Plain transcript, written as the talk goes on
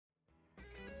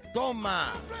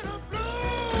Toma.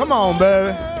 Come on,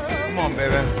 baby. Come on,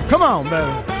 baby. Come on,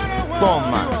 baby.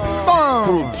 Toma.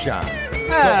 Pucha.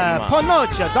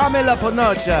 Panocha. Dame la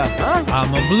panocha. Huh?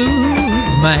 I'm a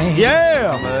blues man.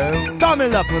 Yeah.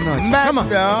 Dame la panocha. Come on.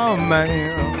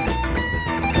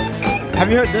 Have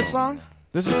you heard this song?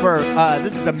 This is for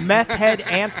this is the meth head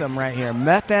anthem right here.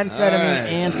 Methamphetamine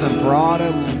anthem for all the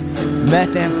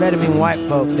methamphetamine white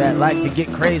folk that like to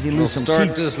get crazy and lose some teeth. We'll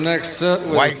start this next set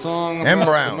with White a song and about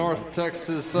brown. the North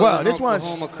Texas Well, this one's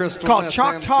Oklahoma crystal called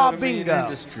Choctaw methamphetamine Bingo.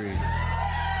 Industry.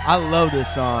 I love this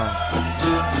song.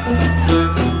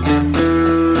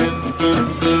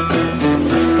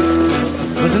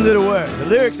 Listen to the words. The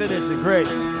lyrics of this are great.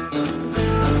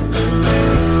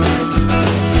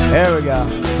 There we go.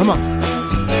 Come on.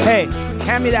 Hey,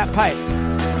 hand me that pipe.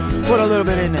 Put a little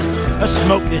bit in there. Let's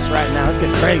smoke this right now. Let's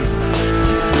get crazy.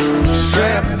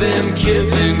 Strap them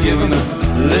kids and give them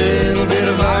a little bit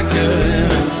of vodka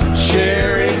and a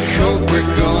cherry coke.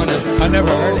 We're going to I never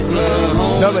heard it.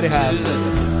 Oklahoma. Nobody has. To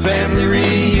the family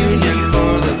reunion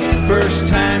for the first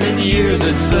time in years.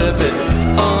 It's a bit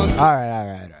on. All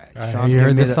right. Sean's You giving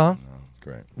heard me this song?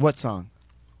 Great. What song?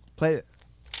 Play it.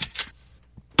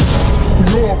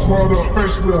 Your product,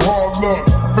 basement hard luck.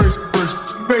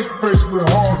 Basement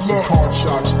hard luck. Card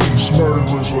shots, thieves,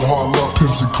 murderers with hard luck.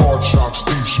 Pimps and card shots,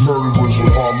 thieves, murderers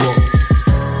with hard luck.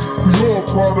 Your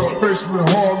product, basement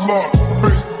hard luck.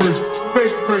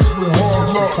 Basement hard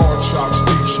luck. Card shots,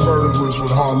 thieves, murderers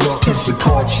with hard luck. Pimps and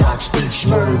card shots, thieves,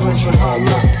 murderers with hard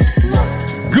luck.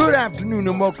 Good afternoon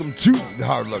and welcome to the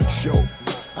Hard Luck Show.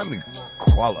 I'm a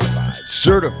qualified,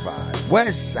 certified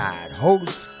West Side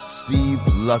host, Steve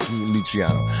Lucky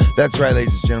Luciano. That's right,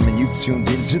 ladies and gentlemen, you've tuned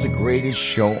into the greatest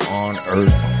show on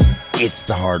earth. It's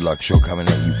the Hard Luck Show coming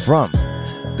at you from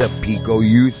the Pico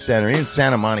Youth Center in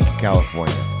Santa Monica,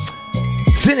 California.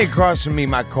 Sitting across from me,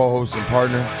 my co-host and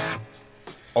partner.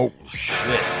 Oh,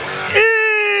 shit.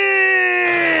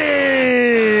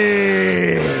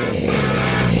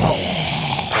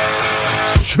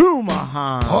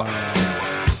 Chumahan.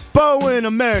 Bowen,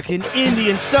 American,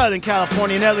 Indian, Southern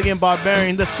Californian, elegant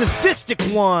barbarian, the sadistic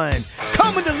one.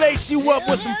 Coming to lace you up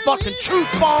with some fucking truth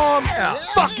bomb,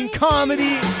 fucking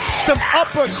comedy, some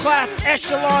upper class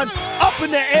echelon, up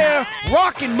in the air,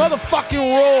 rocking motherfucking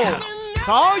roll.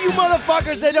 To all you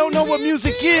motherfuckers that don't know what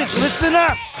music is, listen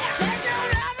up.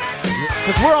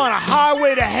 Because we're on a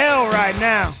highway to hell right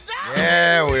now.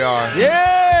 Yeah, we are.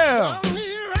 Yeah.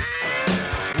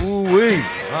 Ooh-wee.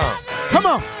 Come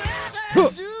on.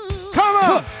 Come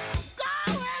on.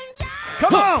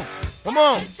 Come on. Come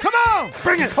on. Come on.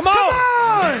 Bring it. Come on. Come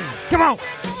on. Come on.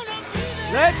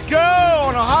 Let's go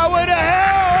on a highway to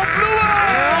hell. Blue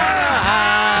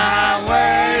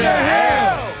highway to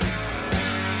hell.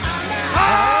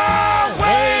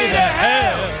 Highway to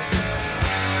hell.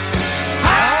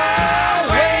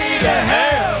 Highway to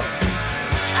hell.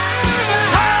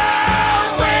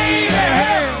 Highway to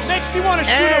hell. Makes me want to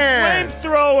shoot a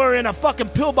flamethrower in a fucking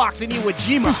pillbox in Iwo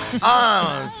Jima.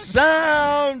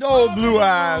 Sound old Blue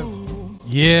Eyes.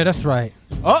 Yeah, that's right.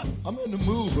 Oh, I'm in the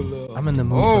mood for love. I'm in the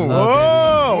mood for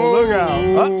love, oh, look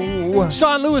out. baby.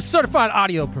 Sean Lewis, certified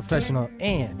audio professional,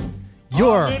 and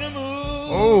your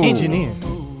engineer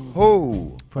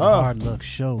Oh. for the Hard Luck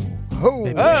Show. Oh.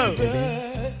 Baby, Oh.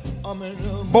 baby.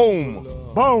 Boom.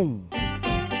 Boom.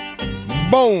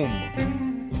 Boom.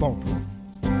 Boom.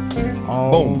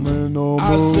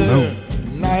 Boom.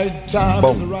 Nighttime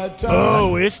Boom. is the right time.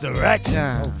 Oh, it's the right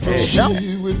time.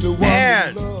 With the one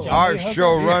And you love. our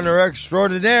showrunner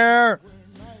extraordinaire,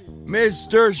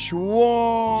 Mr.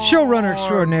 Schwartz. Showrunner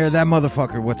extraordinaire, that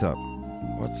motherfucker. What's up?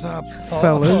 What's up,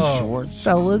 Fellas. Schwartz?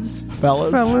 Fellas.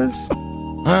 Fellas.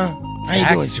 Huh? How you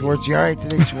doing, Schwartz? You all right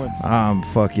today, Schwartz? I'm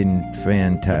fucking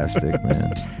fantastic,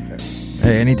 man.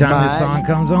 Hey, anytime this song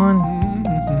comes on,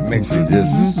 Makes you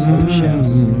just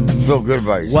feel good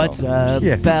about yourself. What's up,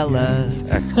 Yeah. fellas?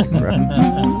 right.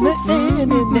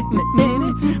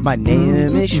 My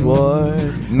name is Schwartz.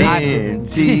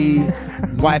 Minty.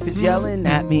 Wife is yelling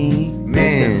at me.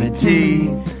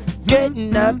 Minty.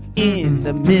 Getting up in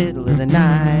the middle of the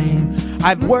night.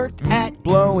 I've worked at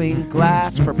blowing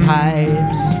glass for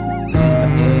pipes.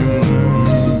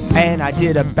 And I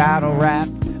did a battle rap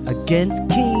against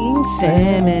King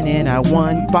Salmon, and I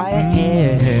won by a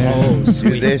hair. Oh,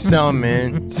 sweet. They sell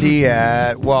minty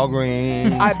at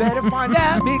Walgreens. I better find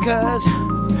out because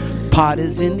pot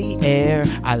is in the air.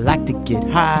 I like to get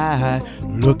high.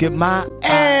 Look at my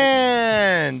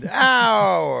And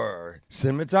our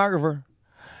cinematographer,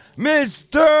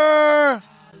 Mr.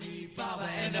 Alibaba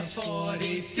and the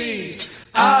 40 Thieves.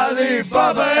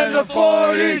 Alibaba and the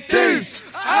 40 Thieves.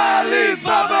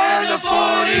 Alibaba and the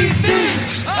 40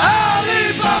 Thieves.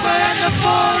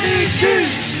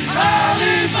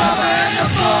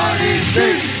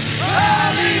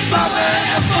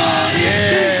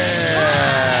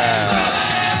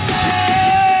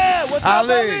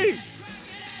 Ali.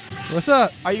 What's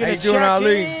up? Are you How gonna you doing, check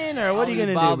Ali? in, or what are you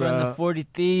gonna do, Bob and the bro? 40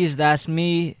 Thieves, that's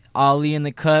me. Ali in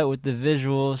the cut with the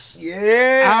visuals.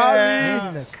 Yeah.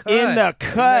 In the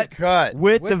cut.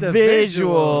 With the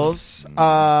visuals.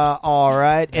 All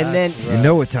right. And then You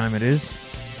know what time it is.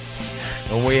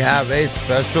 And we have a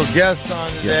special guest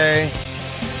on today.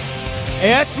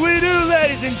 yes, we do,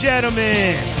 ladies and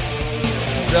gentlemen.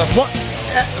 Wait, go I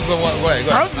ahead. was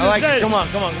I gonna like say, it. Come on.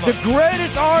 The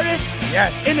greatest artist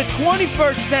Yes. in the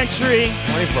 21st century.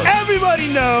 21st. Everybody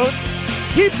knows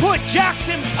he put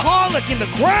Jackson Pollock in the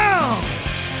ground.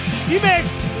 He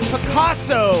makes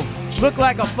Picasso look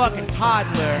like a fucking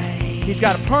toddler. He's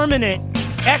got a permanent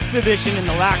exhibition in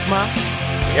the LACMA.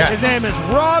 Yeah. His name is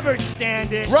Robert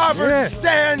Standish. Robert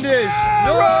Standish.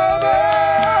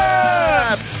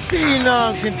 Robert!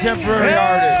 Phenom contemporary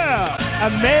artist.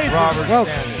 Amazing. Robert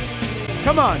Standish.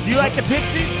 Come on, do you like the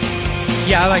Pixies?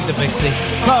 Yeah, I like the Pixies.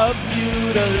 Love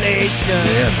mutilation.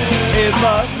 Wave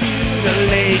of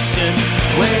mutilation.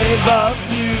 Wave of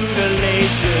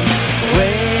mutilation.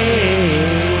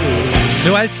 Wave.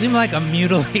 Do I seem like a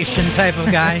mutilation type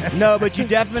of guy? No, but you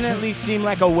definitely seem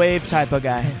like a wave type of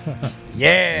guy.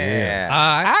 Yeah.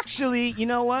 Actually, you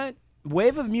know what?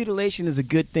 Wave of mutilation is a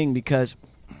good thing because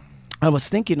I was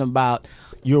thinking about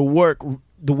your work,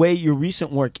 the way your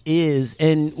recent work is,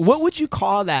 and what would you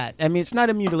call that? I mean, it's not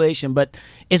a mutilation, but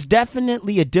it's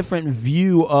definitely a different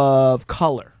view of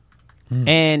color.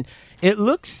 And it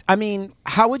looks, I mean,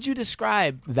 how would you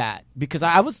describe that? Because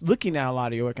I was looking at a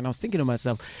lot of your work and I was thinking to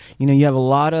myself, you know, you have a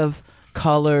lot of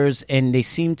colors and they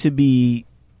seem to be,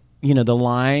 you know, the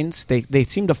lines, they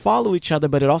seem to follow each other,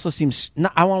 but it also seems,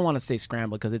 I don't want to say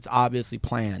scrambled because it's obviously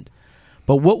planned.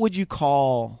 But what would you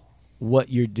call what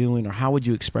you're doing, or how would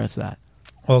you express that?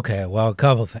 Okay, well, a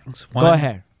couple things. One, Go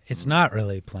ahead. It's not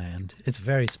really planned. It's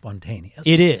very spontaneous.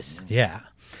 It is. Yeah.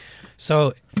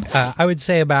 So I would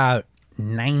say about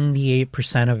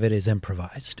 98% of it is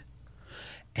improvised.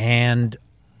 And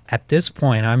at this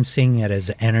point, I'm seeing it as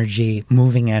energy,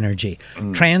 moving energy,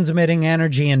 transmitting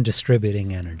energy and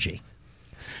distributing energy.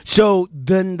 So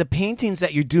then the paintings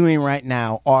that you're doing right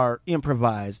now are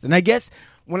improvised. And I guess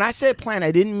when I said plan,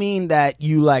 I didn't mean that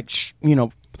you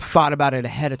thought about it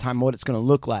ahead of time what it's going to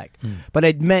look like, but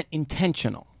it meant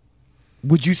intentional.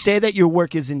 Would you say that your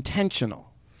work is intentional?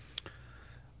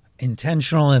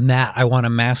 Intentional in that I want to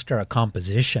master a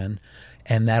composition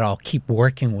and that I'll keep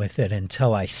working with it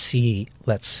until I see,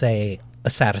 let's say,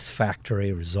 a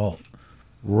satisfactory result.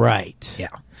 Right. Yeah.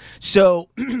 So,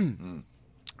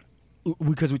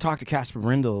 because we talked to Casper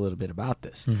Brindle a little bit about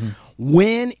this,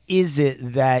 when is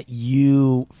it that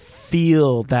you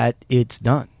feel that it's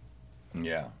done?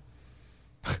 Yeah.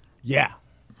 Yeah.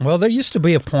 Well, there used to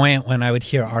be a point when I would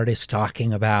hear artists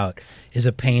talking about, is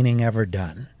a painting ever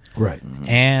done? Right.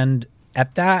 And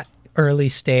at that early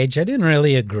stage, I didn't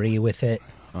really agree with it.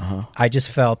 I just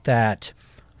felt that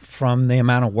from the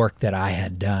amount of work that I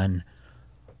had done,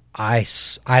 I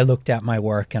looked at my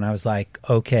work and I was like,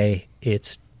 okay,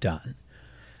 it's done.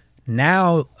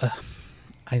 Now,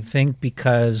 I think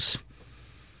because,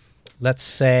 let's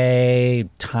say,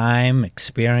 time,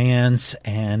 experience,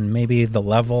 and maybe the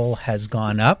level has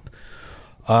gone up,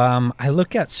 I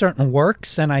look at certain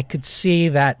works and I could see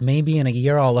that maybe in a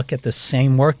year I'll look at the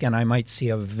same work and I might see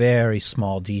a very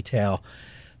small detail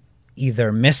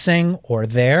either missing or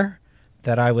there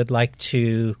that I would like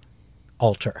to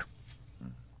alter.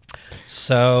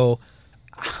 So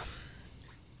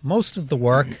most of the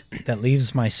work that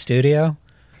leaves my studio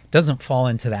doesn't fall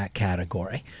into that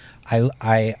category.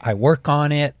 I work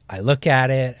on it, I look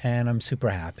at it, and I'm super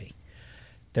happy.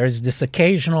 There's this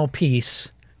occasional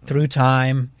piece through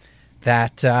time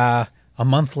that a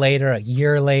month later, a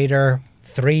year later,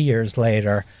 3 years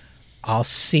later, I'll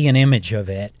see an image of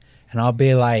it, and I'll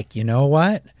be like, you know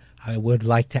what? I would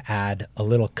like to add a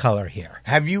little color here.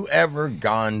 Have you ever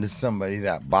gone to somebody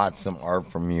that bought some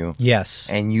art from you? Yes.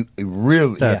 And you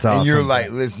really, That's and you're awesome. like,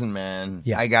 listen, man,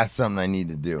 Yeah. I got something I need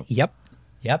to do. Yep.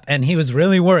 And he was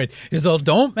really worried. He was like,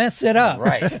 don't mess it up.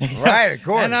 Right. Right, of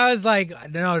course. And I was like,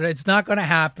 no, it's not going to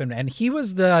happen. And he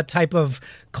was the type of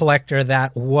collector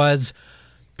that was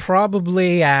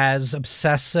probably as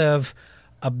obsessive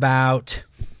about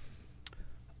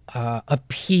a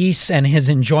piece and his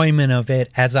enjoyment of it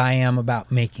as I am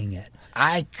about making it.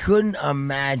 I couldn't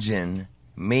imagine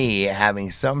me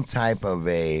having some type of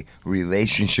a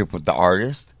relationship with the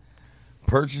artist,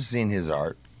 purchasing his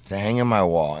art to hang on my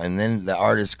wall, and then the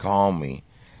artist call me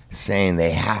saying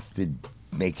they have to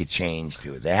make a change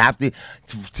to it. They have to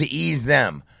ease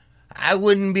them. I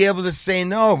wouldn't be able to say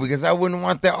no because I wouldn't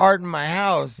want their art in my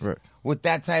house with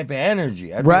that type of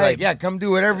energy. I'd be Right. like, yeah, come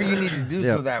do whatever you need to do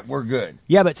so that we're good.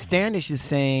 Yeah, but Standish is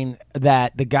saying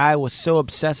that the guy was so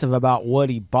obsessive about what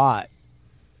he bought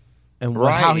and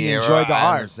how he enjoyed the I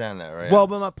art. understand that, right? Well,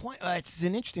 but my point, it's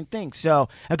an interesting thing. So,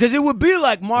 because it would be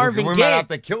like Marvin we Gaye. might have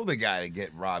to kill the guy to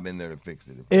get Rob in there to fix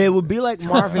it. It would be like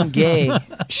Marvin Gaye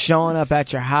showing up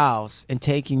at your house and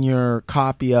taking your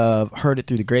copy of Heard It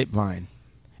Through the Grapevine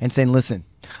and saying, listen,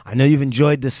 I know you've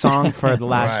enjoyed this song for the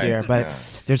last year, but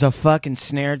there's a fucking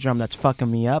snare drum that's fucking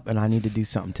me up, and I need to do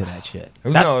something to that shit.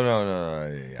 No.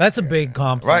 Yeah, That's a big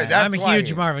compliment. Right, that's I'm a why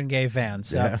huge Marvin Gaye fan.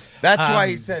 So that's why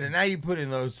he said it. Now you put it in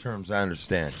those terms, I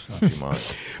understand.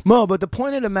 Mo, but the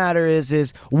point of the matter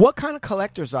is what kind of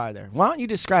collectors are there? Why don't you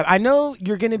describe? I know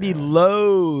you're going to be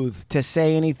loath to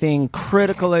say anything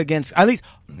critical against. At least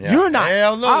you're not.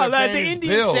 Hell no, like the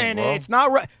Indians saying it. It's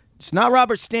not. It's not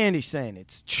Robert Standish saying it.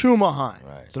 It's Chumahan.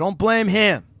 Right. So don't blame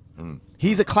him.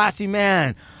 He's a classy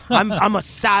man. I'm a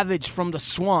savage from the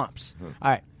swamps. All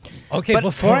right. Okay, but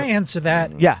before I answer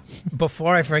that,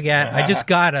 before I forget, I just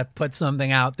got to put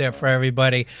something out there for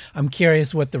everybody. I'm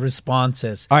curious what the response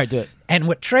is. All right, do it. And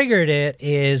what triggered it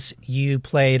is you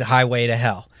played Highway to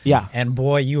Hell. Yeah. And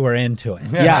boy, you were into it.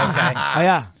 Yeah. Okay.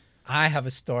 Yeah. I have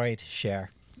a story to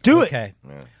share. Do it. Okay.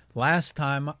 Yeah. Last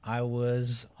time I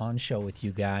was on show with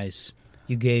you guys,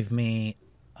 you gave me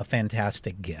a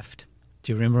fantastic gift.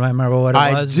 Do you remember what it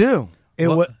was? I do. It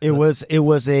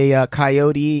was a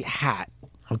coyote hat.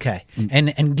 Okay,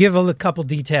 and give a couple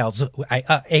details.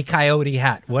 A coyote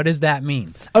hat. What does that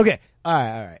mean? Okay, all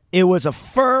right. It was a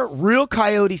fur, real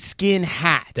coyote skin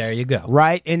hat. There you go.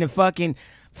 Right, and the fucking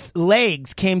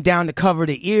legs came down to cover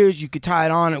the ears. You could tie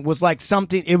it on. It was like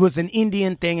something. It was an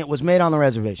Indian thing. It was made on the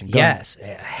reservation. Go yes,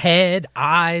 ahead. Head,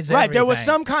 eyes. Right, everything. there was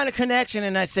some kind of connection,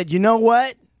 and I said, you know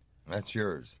what? That's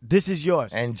yours. This is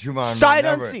yours. And Juman sight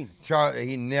unseen.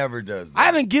 He never does that. I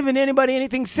haven't given anybody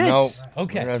anything since. Nope.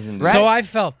 Okay. Right? So I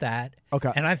felt that.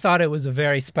 Okay. And I thought it was a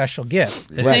very special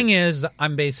gift. The thing is,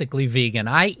 I'm basically vegan.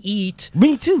 I eat.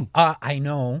 Me too. I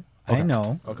know. Okay. I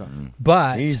know. Okay.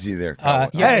 But easy there.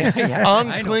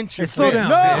 Unclench your slow down.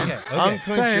 No.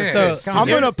 Unclench your fist. So I'm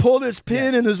gonna pull this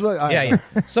pin in this way. Yeah.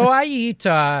 So I eat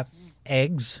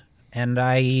eggs and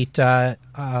I eat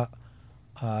let's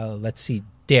see,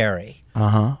 dairy.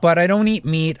 But I don't eat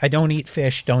meat. I don't eat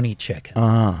fish. Don't eat chicken.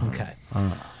 Okay.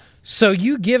 So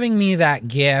you giving me that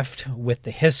gift with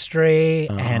the history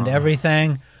and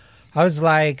everything, I was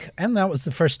like, and that was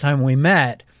the first time we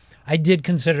met. I did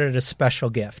consider it a special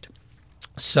gift.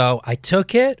 So I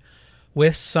took it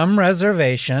with some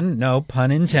reservation, no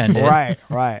pun intended.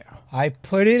 Right. I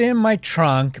put it in my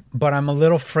trunk, but I'm a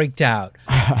little freaked out.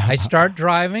 I start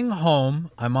driving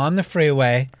home. I'm on the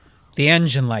freeway. The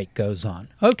engine light goes on.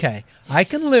 Okay, I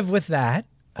can live with that.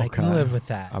 I can live with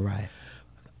that. All right.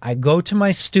 I go to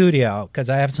my studio because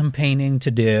I have some painting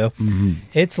to do.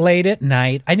 It's late at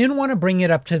night. I didn't want to bring it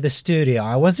up to the studio.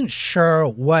 I wasn't sure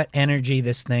what energy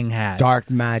this thing had. Dark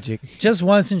magic. Just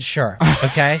wasn't sure,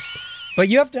 okay? But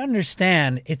you have to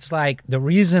understand, it's like the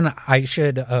reason I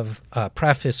should have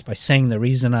prefaced by saying the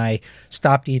reason I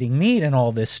stopped eating meat and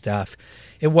all this stuff,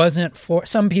 it wasn't for,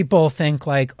 some people think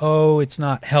like, oh, it's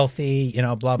not healthy,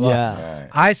 blah, blah. Yeah. Right.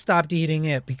 I stopped eating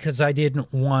it because I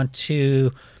didn't want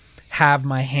to have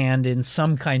my hand in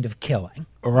some kind of killing.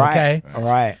 Right. Okay?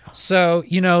 Right. So,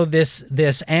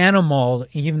 this animal,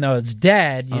 even though it's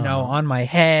dead, on my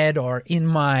head or in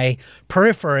my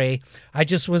periphery, I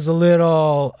just was a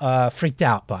little freaked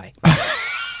out by.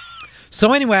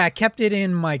 So anyway, I kept it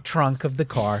in my trunk of the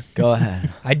car. Go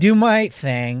ahead. I do my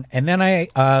thing, and then I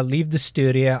leave the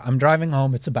studio. I'm driving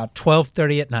home. It's about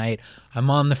 12:30 at night. I'm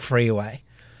on the freeway.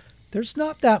 There's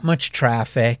not that much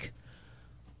traffic.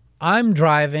 I'm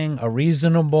driving a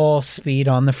reasonable speed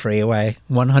on the freeway,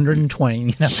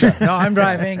 120. No, I'm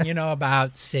driving,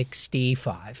 about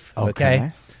 65.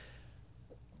 Okay.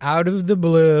 Out of the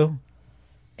blue,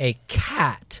 a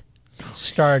cat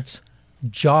starts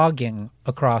jogging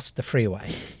across the freeway.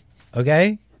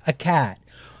 Okay? A cat.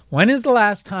 When is the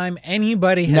last time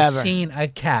anybody has seen a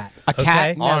cat? A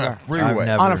cat? On a freeway.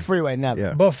 On a freeway, never.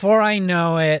 Yeah. Before I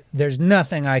know it, there's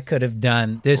nothing I could have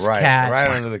done. This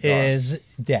cat under the car. is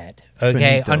dead.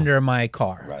 Okay? Finito. Under my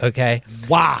car. Right. Okay?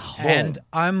 Wow. And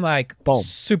I'm like Boom.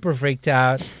 super freaked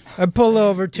out. I pull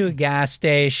over to a gas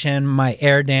station. My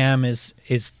air dam is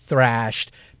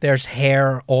thrashed. There's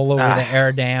hair all over the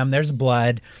air dam. There's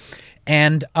blood.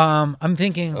 And I'm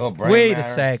thinking, wait a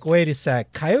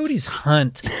sec. Coyotes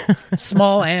hunt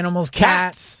small animals,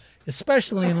 cats,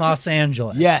 especially in Los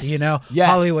Angeles. Yes.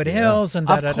 Hollywood Hills and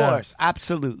Of course.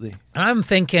 Absolutely. I'm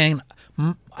thinking,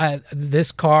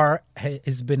 this car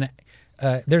has been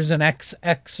there's an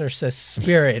exorcist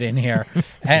spirit in here,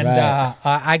 and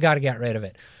I got to get rid of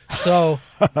it. So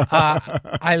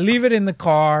I leave it in the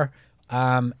car,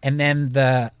 and then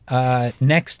the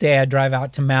next day I drive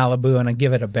out to Malibu and I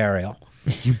give it a burial.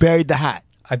 You buried the hat.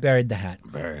 I buried the hat.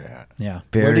 Bury that. Yeah.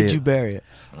 Where did you bury it?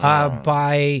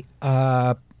 By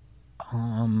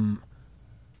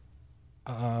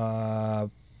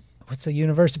what's the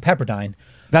University? Pepperdine.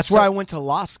 That's where I went to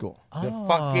law school. The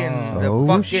fucking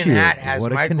Oh, shit. hat has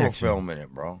What a microfilm in it,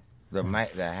 bro. The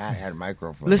hat had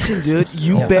microfilm. Listen, dude,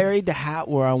 you buried the hat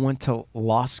where I went to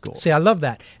law school. See, I love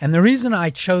that. And the reason I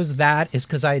chose that is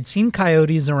because I had seen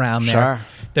coyotes around there. Sure.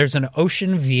 There's an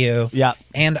ocean view. Yeah.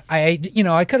 And I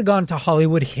could have gone to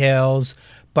Hollywood Hills,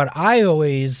 but I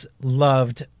always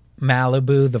loved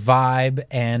Malibu, the vibe,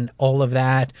 and all of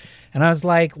that. And I was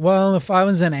like, well, if I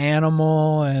was an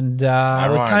animal and I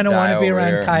would kind of want to be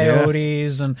around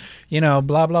coyotes and,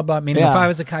 blah, blah, blah. Meaning if I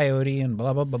was a coyote and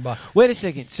blah, blah, blah, blah. Wait a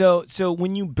second. So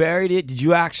when you buried it, did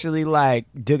you actually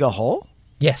dig a hole?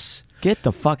 Yes. Get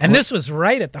the fuck. And this was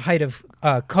right at the height of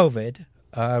COVID.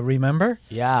 Remember?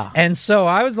 Yeah. And so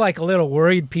I was like a little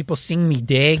worried people seeing me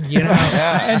dig,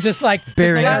 and just like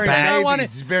Burying last a thing bat. I wanted-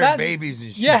 He's burying last- babies and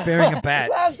shit. Yeah, Burying a bat.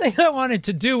 Last thing I wanted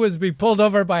to do was be pulled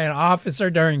over by an officer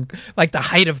during like the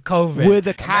height of COVID. with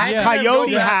a Imagine coyote them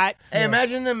go back- hat. Hey,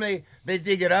 imagine them. They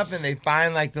dig it up and they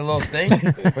find like the little thing,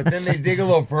 but then they dig a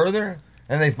little further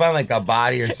and they find like a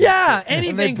body or something. Yeah, And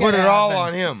anything they put could it all happen.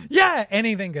 on him. Yeah,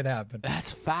 anything could happen. That's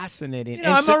fascinating. You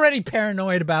know, I'm already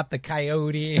paranoid about the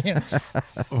coyote.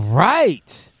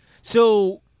 Right.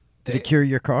 So Did it cure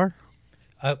your car?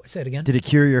 Say it again. Did it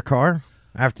cure your car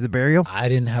after the burial? I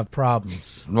didn't have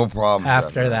problems No problem.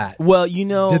 after that. well,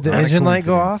 Did the Not a engine light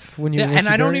go coincidence. off when you? Yeah, once and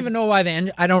you I don't buried? even know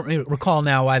why I don't recall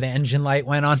now why the engine light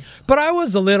went on. But I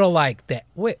was a little like the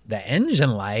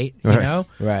engine light, you know.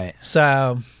 right.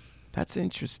 So That's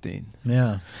interesting.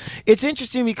 yeah, It's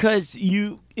interesting because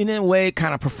you, in a way,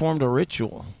 kind of performed a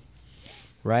ritual,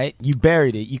 right? You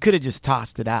buried it. You could have just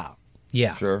tossed it out.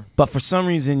 yeah. Sure. But for some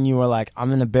reason, you were like, I'm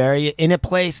going to bury it in a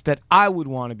place that I would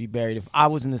want to be buried if I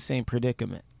was in the same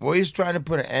predicament. Well, he's trying to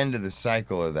put an end to the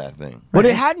cycle of that thing. But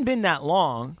it hadn't been that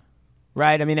long,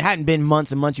 right? I mean, it hadn't been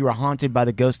months and months you were haunted by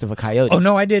the ghost of a coyote. Oh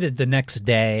no, I did it the next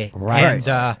day, Right.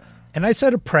 And I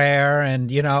said a prayer, and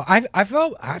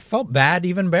I felt bad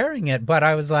even burying it, but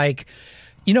I was like,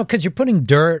 because you're putting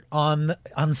dirt on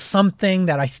something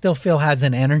that I still feel has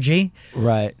an energy,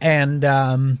 Right. and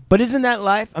But isn't that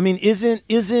life? I mean, isn't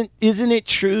it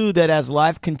true that as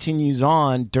life continues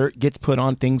on, dirt gets put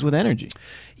on things with energy?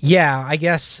 yeah, I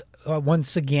guess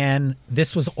once again,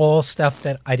 this was all stuff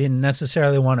that I didn't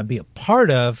necessarily want to be a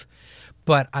part of,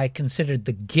 but I considered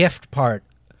the gift part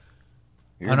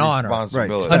Your an honor,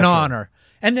 responsibility. an honor,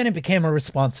 and then it became a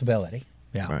responsibility.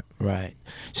 Yeah. Right. Right.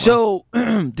 So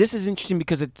this is interesting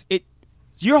because it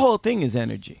your whole thing is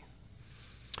energy.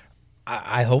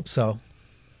 I hope so.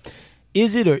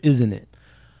 Is it or isn't it?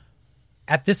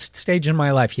 At this stage in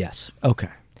my life, yes. Okay.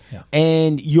 Yeah.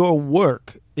 And your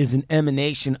work is an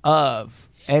emanation of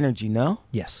energy, no?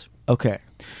 Yes. Okay.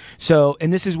 So,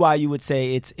 and this is why you would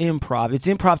say it's improv. It's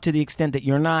improv to the extent that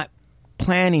you're not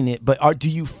planning it, but do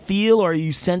you feel or are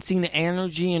you sensing the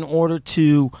energy in order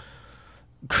to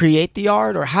create the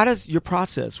art, or how does your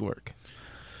process work?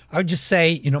 I would just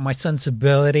say, my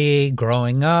sensibility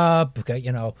growing up,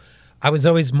 I was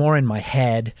always more in my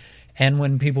head. And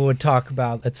when people would talk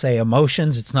about, let's say,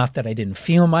 emotions, it's not that I didn't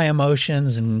feel my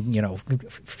emotions and,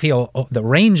 feel the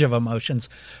range of emotions,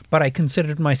 but I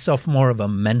considered myself more of a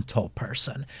mental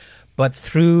person. But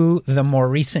through the more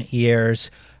recent years,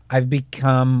 I've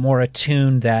become more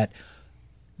attuned that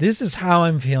this is how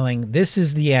I'm feeling. This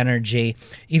is the energy.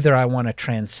 Either I want to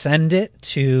transcend it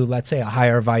to, let's say, a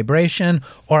higher vibration,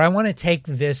 or I want to take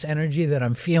this energy that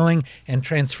I'm feeling and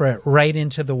transfer it right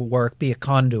into the work, be a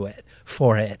conduit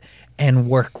for it, and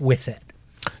work with it.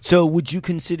 So would you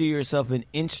consider yourself an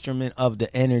instrument of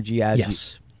the energy as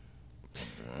Yes.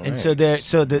 And so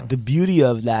the beauty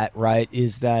of that, right,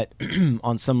 is that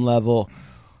on some level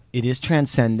it is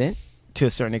transcendent to a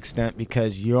certain extent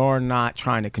because you're not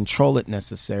trying to control it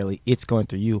necessarily. It's going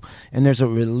through you. And there's a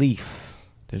relief.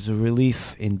 There's a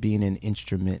relief in being an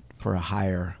instrument for a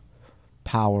higher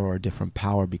power or a different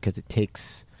power because it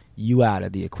takes you out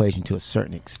of the equation to a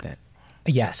certain extent.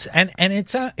 Yes, and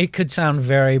it could sound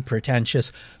very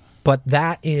pretentious, but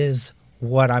that is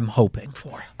what I'm hoping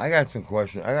for. I got some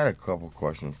questions. I got a couple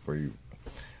questions for you.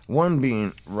 One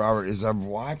being, Robert, is I've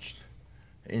watched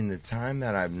in the time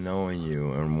that I've known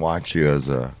you and watched you as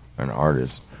an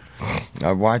artist,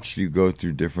 I've watched you go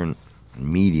through different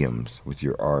mediums with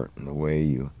your art and the way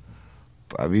you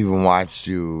I've even watched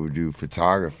you do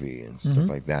photography and stuff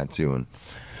like that too.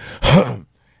 And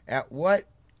at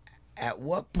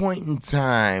what point in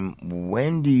time,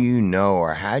 when do you know,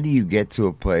 or how do you get to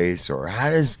a place, or how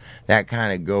does that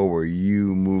kind of go where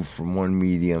you move from one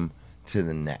medium to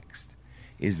the next?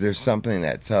 Is there something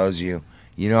that tells you,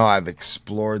 I've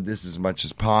explored this as much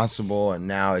as possible and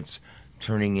now it's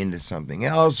turning into something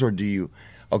else? Or do you,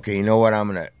 okay, you know what,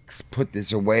 I'm going to put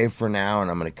this away for now and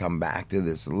I'm going to come back to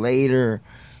this later?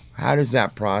 How does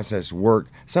that process work?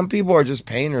 Some people are just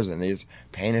painters and they just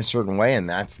paint a certain way and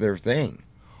that's their thing.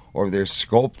 Or they're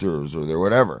sculptors, or they're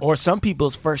whatever. Or some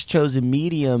people's first chosen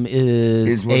medium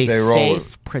is what a they roll safe,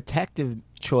 with. protective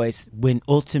choice when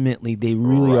ultimately they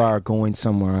really are going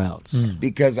somewhere else.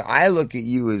 Because I look at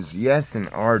you as, yes, an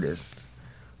artist,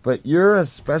 but you're a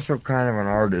special kind of an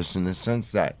artist in the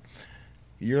sense that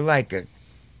you're like a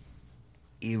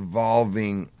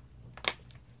evolving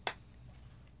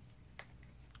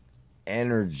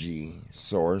energy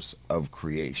source of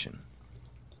creation.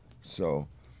 So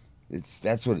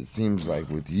that's what it seems like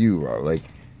with you, like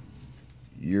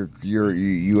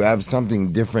you have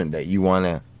something different that you want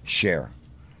to share,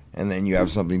 and then you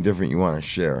have something different you want to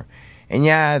share, and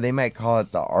yeah, they might call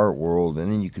it the art world,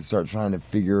 and then you can start trying to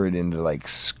figure it into like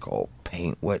sculpt,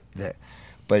 paint, but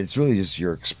it's really just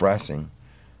you're expressing,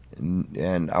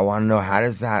 and I want to know how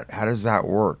does that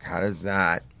work?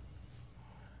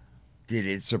 Did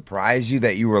it surprise you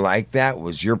that you were like that?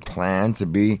 Was your plan to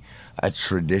be a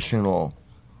traditional?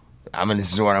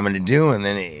 This is what I'm going to do, and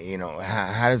then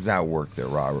how does that work there,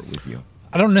 Robert, with you?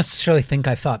 I don't necessarily think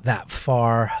I thought that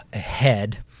far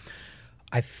ahead.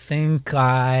 I think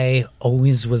I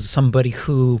always was somebody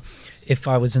who, if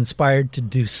I was inspired to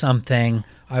do something,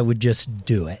 I would just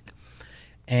do it.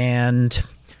 And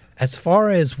as far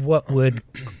as what would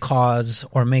cause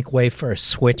or make way for a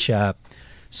switch up,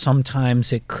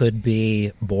 sometimes it could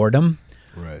be boredom.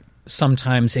 Right.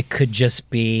 Sometimes it could just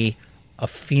be a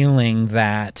feeling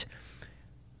that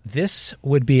this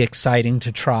would be exciting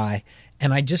to try.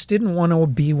 And I just didn't want to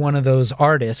be one of those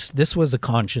artists. This was a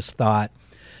conscious thought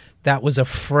that was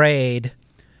afraid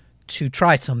to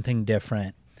try something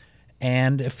different.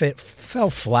 And if it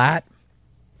fell flat,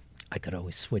 I could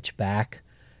always switch back.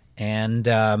 And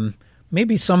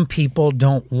maybe some people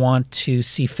don't want to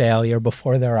see failure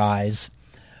before their eyes.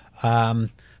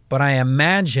 But I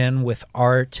imagine with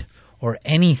art or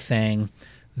anything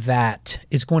that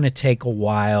is going to take a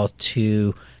while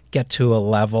to get to a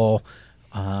level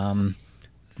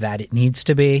that it needs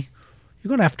to be. You're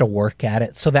going to have to work at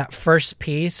it. So that first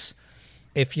piece,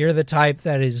 if you're the type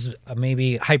that is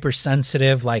maybe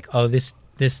hypersensitive, like, oh, this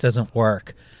doesn't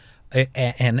work,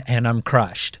 and I'm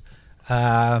crushed,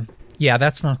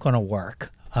 that's not going to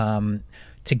work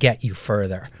to get you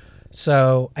further.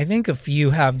 So I think if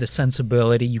you have the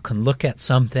sensibility, you can look at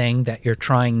something that you're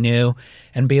trying new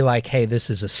and be like, hey, this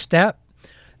is a step.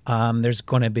 There's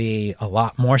going to be a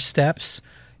lot more steps.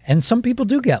 And some people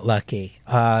do get lucky.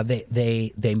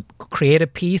 They create a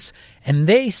piece and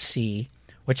they see,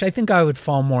 which I think I would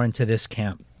fall more into this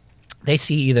camp, they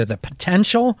see either the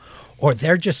potential or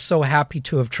they're just so happy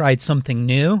to have tried something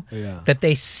new that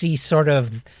they see sort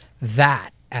of that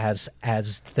as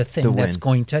the thing that's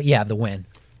going to, the win.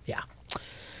 Yeah.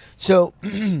 So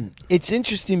it's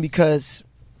interesting because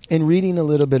in reading a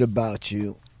little bit about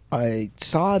you, I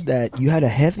saw that you had a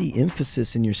heavy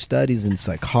emphasis in your studies in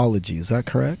psychology. Is that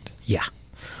correct? Yeah.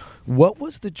 What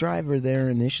was the driver there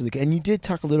initially? And you did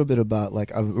talk a little bit about,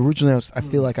 like, originally I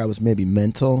feel like I was maybe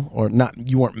mental, or not,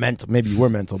 you weren't mental, maybe you were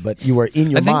mental, but you were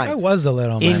in your mind. I think I was a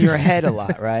little in your head a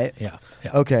lot, right? Yeah.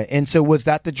 Okay, and so was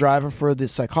that the driver for the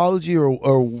psychology, or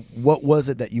what was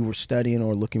it that you were studying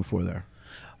or looking for there?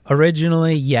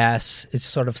 Originally, yes. It's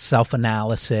sort of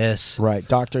self-analysis. Right.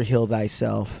 Dr. Heal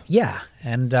Thyself. Yeah.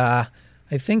 And I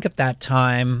think at that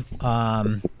time,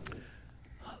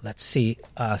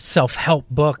 self-help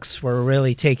books were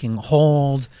really taking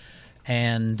hold.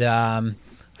 And I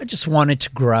just wanted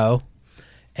to grow.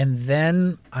 And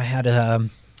then I had a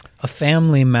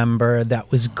family member that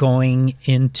was going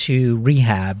into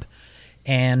rehab.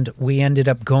 And we ended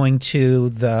up going to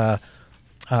the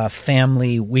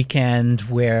family weekend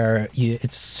where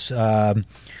it's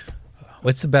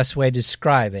what's the best way to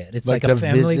describe it? It's like a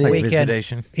family weekend.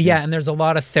 Visitation. Yeah, and there's a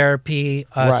lot of therapy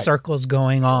circles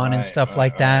going on and stuff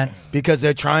like that. Because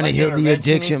they're trying to heal the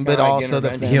addiction, but also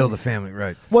heal the family,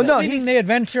 right? Well, no,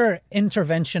 the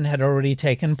intervention had already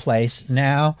taken place.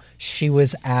 Now she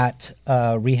was at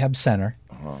a rehab center.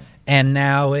 And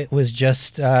now it was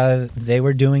just they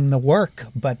were doing the work,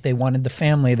 but they wanted the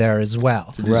family there as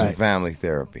well. To do some family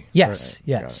therapy. Yes,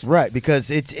 yes. Right,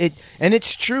 because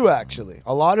it's true actually.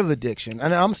 A lot of addiction,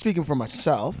 and I'm speaking for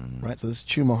myself, right? So this is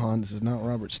Chu Mohan. This is not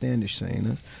Robert Standish saying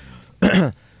this.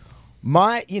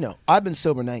 I've been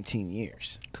sober 19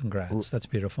 years. Congrats, that's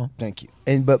beautiful. Thank you.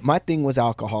 But my thing was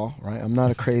alcohol, right? I'm not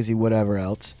a crazy whatever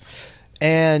else.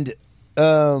 And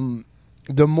the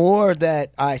more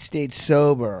that I stayed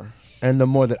sober and the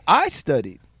more that I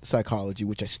studied psychology,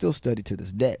 which I still study to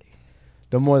this day,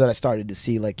 the more that I started to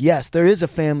see, like, yes, there is a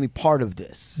family part of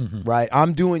this, right?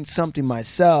 I'm doing something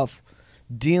myself,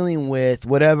 dealing with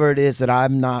whatever it is that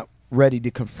I'm not ready to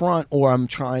confront or I'm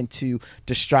trying to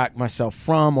distract myself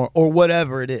from or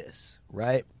whatever it is,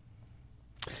 right?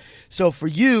 So for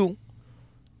you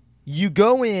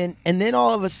go in and then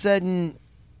all of a sudden,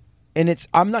 and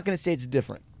I'm not going to say it's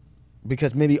different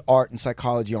because maybe art and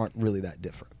psychology aren't really that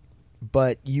different,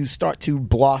 but you start to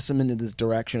blossom into this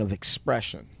direction of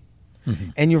expression.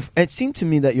 And it seemed to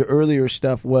me that your earlier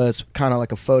stuff was kind of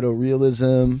like a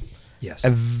photorealism. Yes.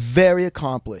 Very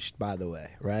accomplished, by the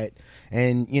way, right?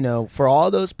 And, for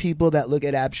all those people that look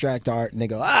at abstract art and they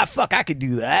go, fuck, I could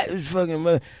do that. It's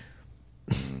fucking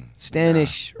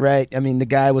Standish, right? I mean, the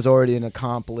guy was already an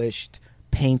accomplished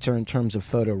painter in terms of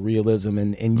photorealism.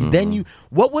 And then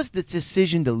what was the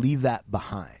decision to leave that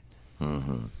behind?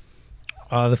 The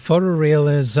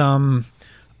photorealism,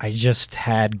 I just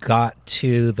had got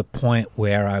to the point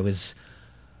where I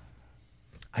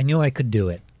knew I could do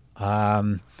it.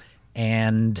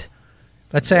 And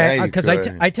let's say, because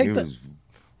I take the...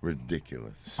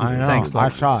 ridiculous. I know. Thanks, I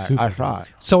tried.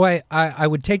 So I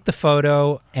would take the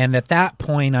photo, and at that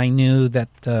point I knew that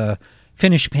the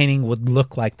finished painting would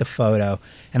look like the photo,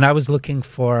 and I was looking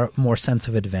for more sense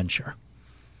of adventure.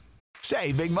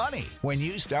 Save big money when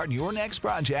you start your next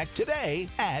project today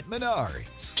at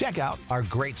Menards. Check out our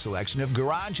great selection of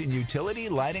garage and utility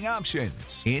lighting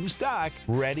options. In stock,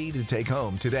 ready to take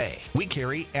home today. We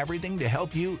carry everything to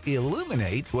help you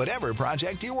illuminate whatever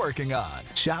project you're working on.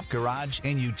 Shop garage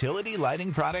and utility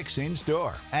lighting products in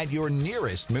store at your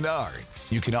nearest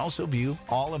Menards. You can also view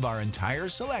all of our entire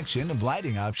selection of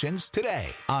lighting options today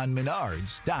on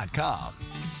Menards.com.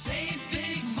 Save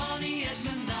big money at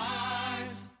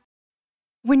Menards.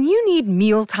 When you need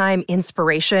mealtime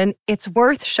inspiration, it's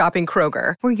worth shopping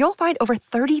Kroger, where you'll find over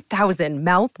 30,000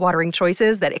 mouth-watering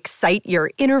choices that excite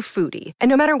your inner foodie. And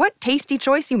no matter what tasty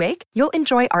choice you make, you'll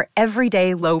enjoy our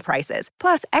everyday low prices,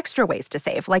 plus extra ways to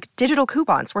save, like digital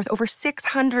coupons worth over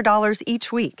 $600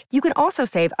 each week. You can also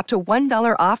save up to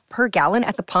 $1 off per gallon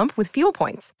at the pump with fuel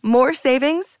points. More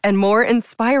savings and more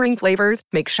inspiring flavors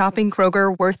make shopping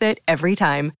Kroger worth it every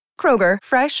time. Kroger,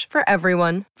 fresh for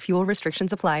everyone. Fuel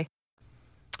restrictions apply.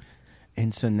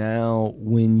 And so now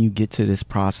when you get to this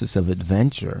process of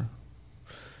adventure,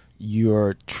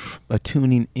 you're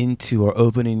tuning into or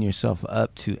opening yourself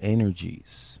up to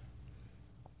energies.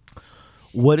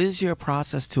 What is your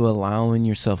process to allowing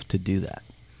yourself to do that?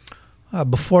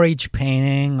 Before each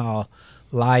painting, I'll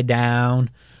lie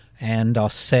down and I'll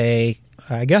say,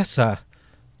 I guess, a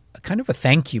kind of a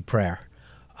thank you prayer.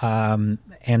 And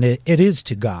it is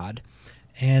to God.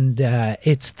 And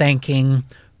it's thanking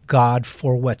God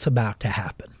for what's about to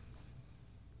happen.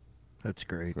 That's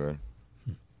great. Good.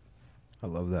 I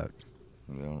love that.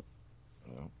 Yeah.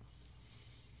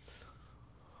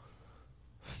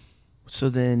 So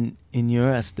then, in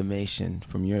your estimation,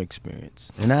 from your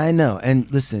experience, and I know,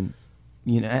 and listen,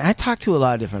 I talk to a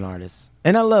lot of different artists,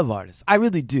 and I love artists. I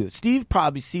really do. Steve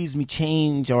probably sees me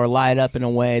change or light up in a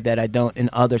way that I don't in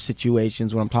other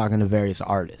situations when I'm talking to various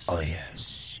artists. Oh,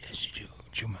 yes. Yes, you do.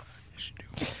 Juma. Yes, you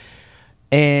do.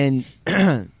 And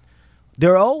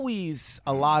there are always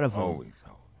a lot of them. Always.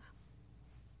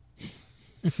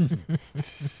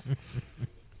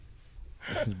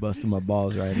 He's busting my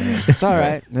balls right now. It's all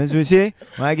right. As you see,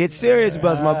 when I get serious,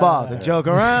 bust my balls. I joke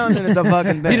around, and it's a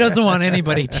fucking thing. He doesn't want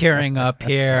anybody tearing up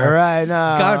here. All right, no.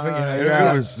 God,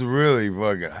 It was really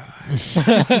fucking...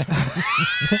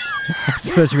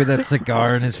 Especially with that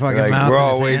cigar in his fucking like, mouth. we're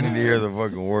all waiting to hear the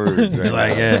fucking words.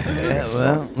 Like,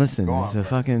 well, listen, it's a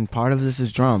fucking part of this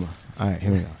is drama. All right,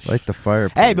 here we go. Light the fire.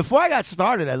 Hey, please. before I got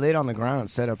started, I laid on the ground and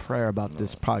said a prayer about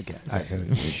this podcast. All right,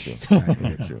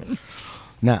 here we go.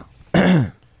 Now,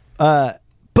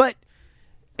 but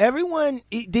everyone,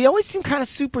 they always seem kind of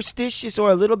superstitious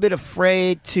or a little bit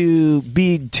afraid to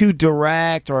be too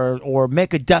direct or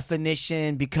make a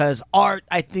definition, because art,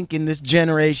 I think in this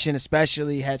generation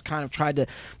especially, has kind of tried to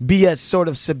be as sort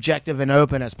of subjective and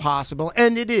open as possible.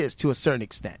 And it is to a certain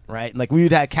extent, right? Like we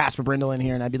would have Casper Brindle in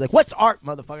here and I'd be like, what's art,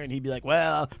 motherfucker? And he'd be like,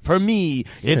 well, for me,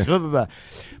 it's blah, blah, blah.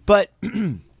 But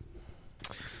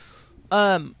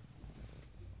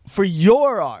For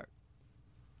your art,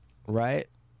 right?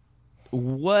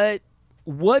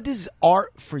 What is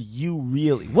art for you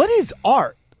really? What is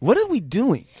art? What are we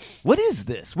doing? What is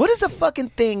this? What is a fucking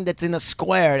thing that's in a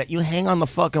square that you hang on the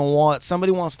fucking wall that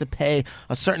somebody wants to pay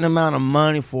a certain amount of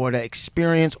money for to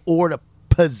experience or to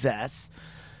possess?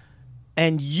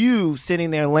 And you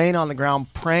sitting there laying on the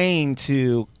ground praying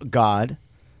to God,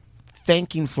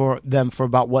 thanking for them for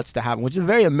about what's to happen, which is a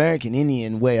very American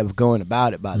Indian way of going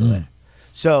about it, by the way.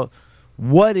 So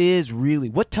what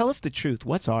tell us the truth.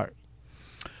 What's art?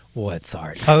 What's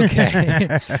art?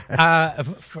 Okay.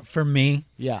 For me,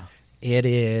 yeah, it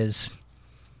is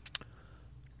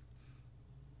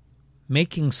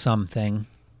making something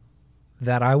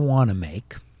that I want to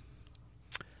make,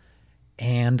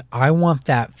 and I want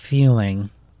that feeling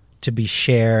to be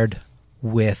shared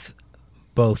with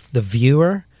both the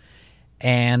viewer,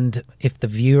 and if the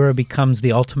viewer becomes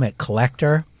the ultimate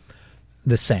collector,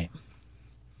 the same.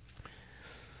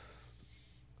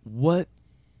 What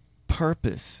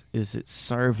purpose is it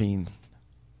serving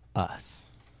us?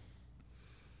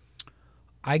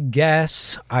 I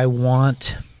guess I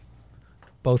want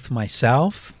both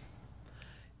myself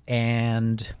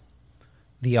and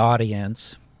the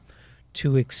audience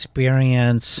to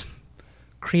experience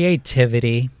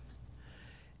creativity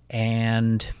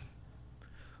and,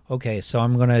 okay, so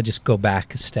I'm going to just go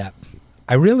back a step.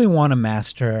 I really want to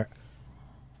master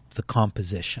the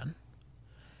composition.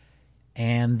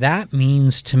 And that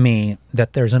means to me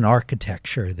that there's an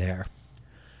architecture there.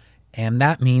 And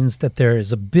that means that there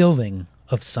is a building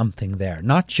of something there.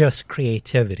 Not just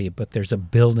creativity, but there's a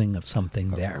building of something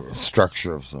there. A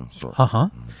structure of some sort. Uh-huh.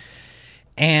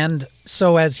 And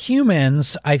so as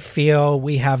humans, I feel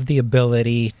we have the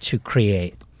ability to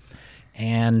create.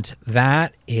 And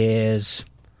that is,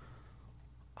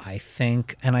 I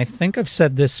think I've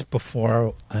said this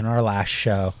before in our last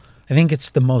show, I think it's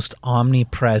the most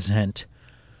omnipresent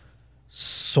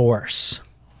source,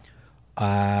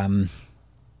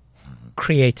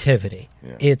 creativity.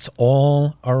 Yeah. It's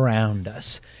all around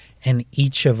us, and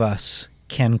each of us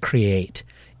can create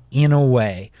in a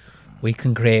way. We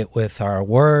can create with our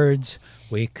words,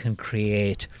 we can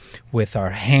create with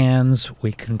our hands,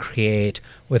 we can create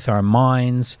with our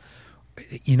minds.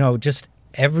 You know, just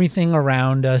everything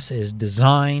around us is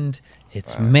designed,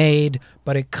 it's made,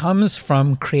 but it comes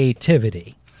from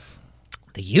creativity.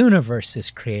 The universe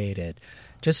is created.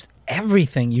 Just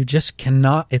everything. You just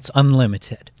cannot, it's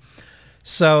unlimited.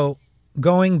 So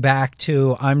going back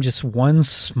to, I'm just one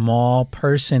small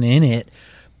person in it,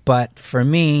 but for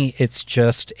me, it's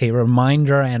just a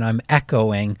reminder, and I'm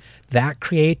echoing that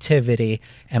creativity,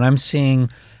 and I'm seeing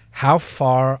how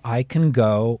far I can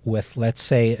go with, let's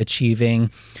say,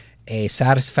 achieving a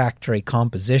satisfactory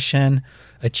composition,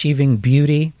 achieving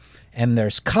beauty, and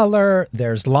there's color,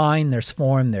 there's line, there's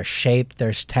form, there's shape,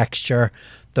 there's texture.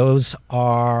 Those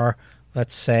are,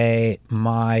 let's say,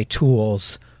 my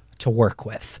tools to work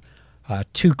with,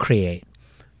 to create.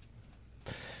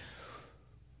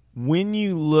 When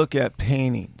you look at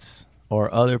paintings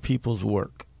or other people's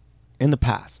work in the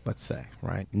past, let's say,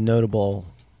 right, notable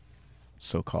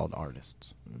so-called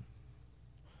artists,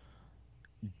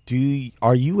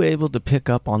 are you able to pick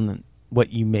up on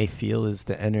what you may feel is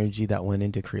the energy that went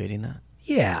into creating that?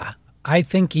 Yeah. I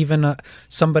think even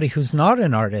somebody who's not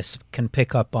an artist can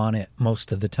pick up on it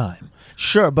most of the time.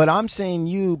 Sure, but I'm saying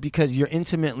you because you're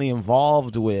intimately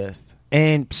involved with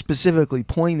and specifically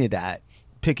pointed at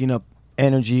picking up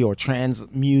energy or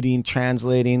transmuting,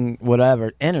 translating,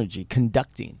 whatever, energy,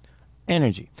 conducting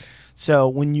energy. So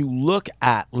when you look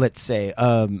at, let's say,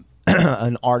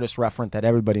 an artist reference that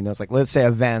everybody knows, like let's say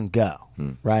a Van Gogh,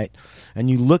 right? And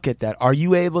you look at that, are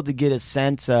you able to get a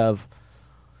sense of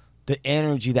the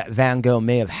energy that Van Gogh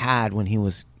may have had when he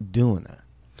was doing that?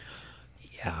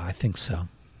 Yeah, I think so.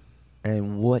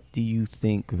 And what do you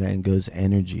think Van Gogh's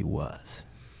energy was?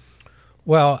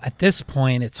 Well, at this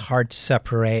point, it's hard to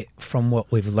separate from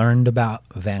what we've learned about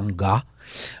Van Gogh.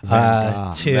 See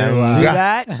that? See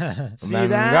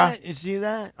that? You see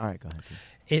that? All right, go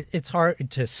ahead. It's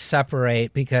hard to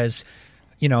separate because,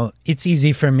 you know, it's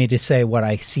easy for me to say what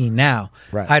I see now.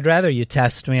 Right. I'd rather you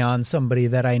test me on somebody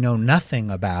that I know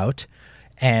nothing about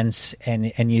and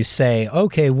you say,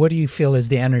 okay, what do you feel is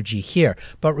the energy here?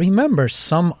 But remember,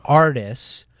 some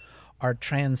artists are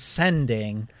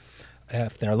transcending,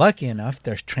 if they're lucky enough,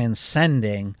 they're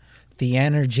transcending the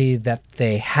energy that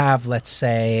they have, let's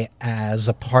say, as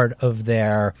a part of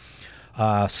their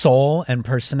soul and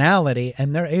personality,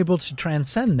 and they're able to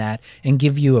transcend that and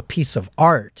give you a piece of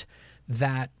art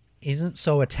that isn't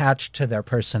so attached to their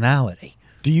personality.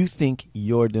 Do you think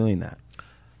you're doing that?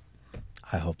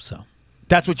 I hope so.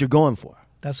 That's what you're going for.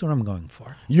 That's what I'm going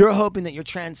for. You're hoping that you're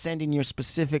transcending your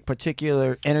specific,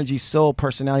 particular energy, soul,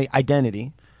 personality,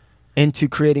 identity into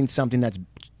creating something that's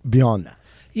beyond that.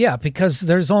 Yeah, because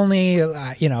there's only,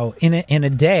 in a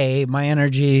day, my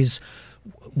energy's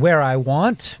where I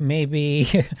want, maybe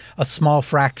a small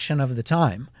fraction of the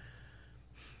time.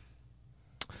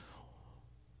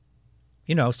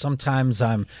 Sometimes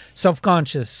I'm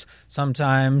self-conscious,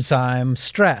 sometimes I'm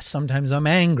stressed, sometimes I'm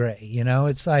angry.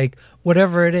 It's like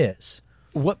whatever it is.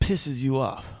 What pisses you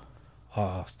off?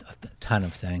 Oh, a ton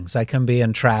of things. I can be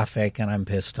in traffic and I'm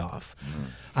pissed off.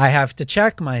 I have to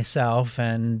check myself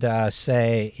and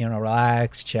say,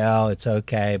 relax, chill, it's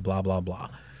okay, blah, blah, blah.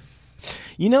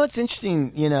 It's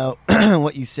interesting,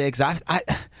 what you say, because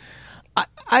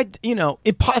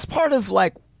it's part of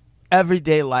like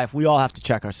everyday life. We all have to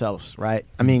check ourselves, right?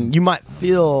 I mean, you might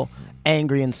feel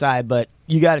angry inside, but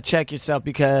you got to check yourself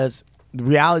because the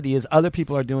reality is other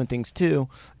people are doing things too,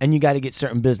 and you got to get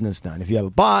certain business done. If you have a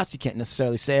boss, you can't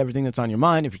necessarily say everything that's on your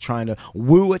mind. If you're trying to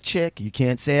woo a chick, you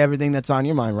can't say everything that's on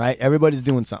your mind, right? Everybody's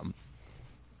doing something.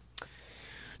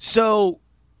 So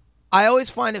I always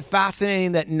find it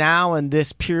fascinating that now in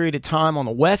this period of time on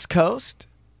the West Coast,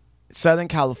 Southern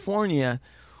California,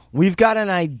 we've got an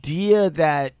idea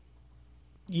that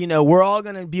we're all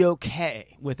going to be okay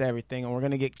with everything, and we're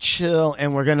going to get chill,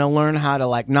 and we're going to learn how to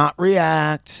like not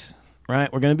react,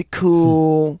 right? We're going to be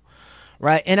cool,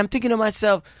 right? And I'm thinking to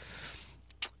myself,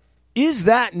 is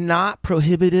that not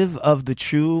prohibitive of the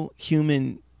true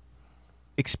human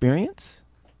experience?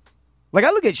 Like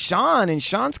I look at Sean, and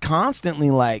Sean's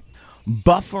constantly like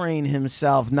buffering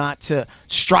himself not to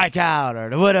strike out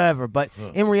or whatever, but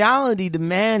in reality, the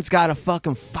man's got a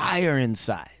fucking fire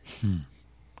inside.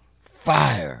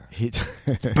 Fire.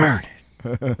 It's burning.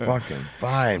 Fucking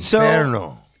fire. So,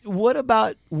 Inferno. what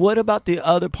about the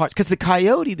other parts? Because the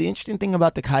coyote, the interesting thing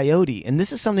about the coyote, and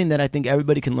this is something that I think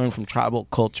everybody can learn from tribal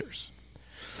cultures.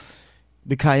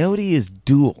 The coyote is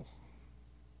dual.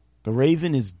 The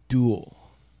raven is dual.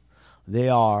 They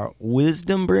are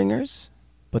wisdom bringers,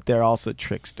 but they're also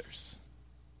tricksters.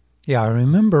 Yeah, I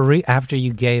remember after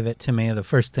you gave it to me, the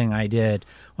first thing I did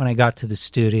when I got to the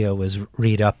studio was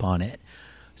read up on it.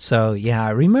 So, yeah,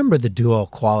 I remember the dual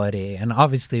quality, and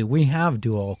obviously we have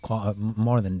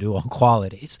more than dual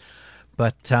qualities.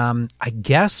 But I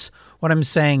guess what I'm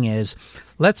saying is,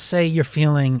 let's say you're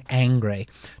feeling angry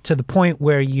to the point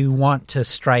where you want to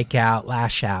strike out,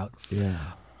 lash out. Yeah.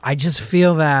 I just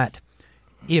feel that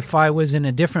if I was in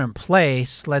a different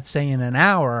place, let's say in an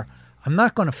hour, I'm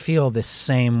not going to feel the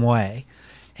same way.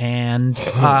 And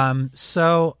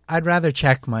so I'd rather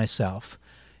check myself.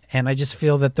 And I just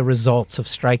feel that the results of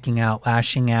striking out,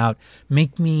 lashing out,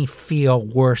 make me feel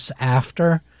worse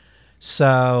after.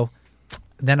 So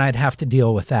then I'd have to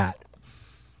deal with that.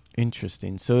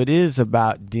 Interesting. So it is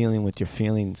about dealing with your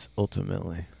feelings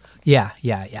ultimately. Yeah.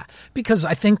 Because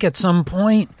I think at some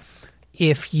point,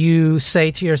 if you say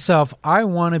to yourself, I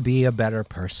want to be a better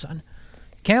person.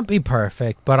 Can't be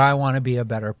perfect, but I want to be a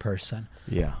better person.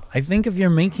 Yeah. I think if you're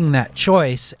making that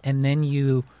choice and then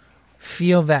you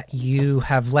feel that you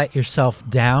have let yourself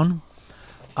down,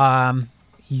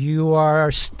 you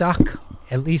are stuck,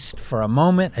 at least for a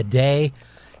moment, a day.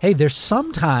 Hey, there's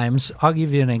sometimes, I'll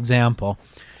give you an example.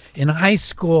 In high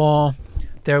school,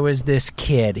 there was this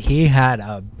kid. He had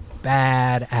a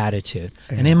bad attitude.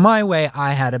 Yeah. And in my way,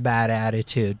 I had a bad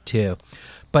attitude too.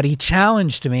 But he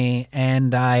challenged me,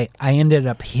 and I ended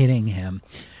up hitting him.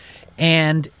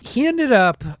 And he ended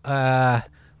up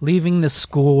leaving the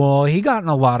school. He got in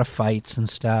a lot of fights and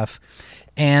stuff.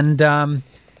 And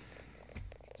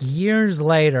years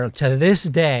later, to this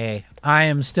day, I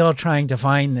am still trying to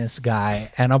find this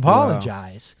guy and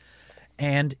apologize. Wow.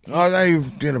 And I thought you were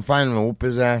going to find him and whoop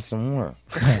his ass some more.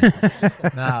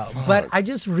 No, but I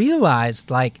just realized,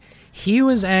 like, he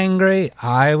was angry.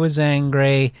 I was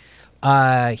angry.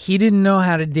 He didn't know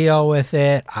how to deal with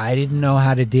it. I didn't know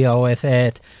how to deal with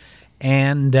it.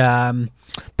 And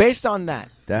based on that,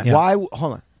 why?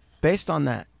 Hold on. Based on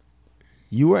that,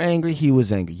 you were angry. He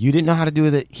was angry. You didn't know how to do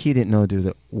with it. He didn't know how to do with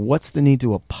it. What's the need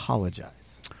to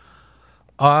apologize?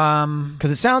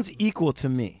 Because it sounds equal to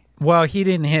me. Well, he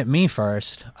didn't hit me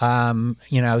first. Yeah.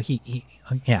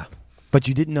 But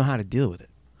you didn't know how to deal with it.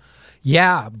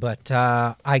 Yeah, but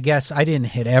I guess I didn't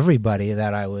hit everybody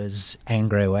that I was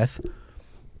angry with.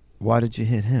 Why did you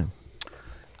hit him?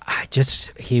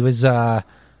 He was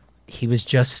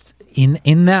just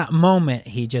in that moment.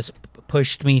 He just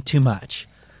pushed me too much.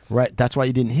 Right. That's why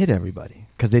you didn't hit everybody,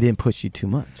 because they didn't push you too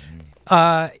much.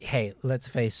 Hey, let's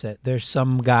face it. There's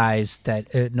some guys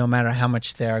that no matter how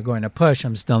much they're going to push,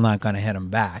 I'm still not going to hit them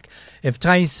back. If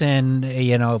Tyson,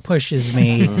 pushes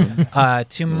me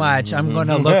too much, I'm going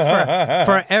to look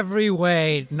for every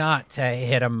way not to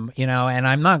hit him, and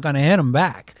I'm not going to hit him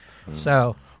back.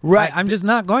 So right, I'm just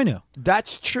not going to.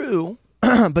 That's true,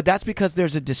 but that's because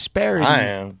there's a disparity. I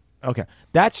am. Okay,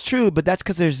 that's true, but that's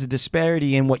because there's a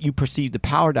disparity in what you perceive the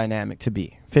power dynamic to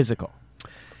be, physical.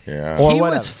 Yeah. Or he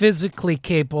whatever. was physically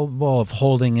capable of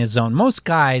holding his own. Most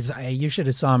guys, you should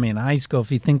have saw me in high school.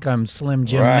 If you think I'm Slim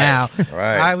Jim now,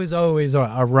 I was always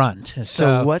a runt.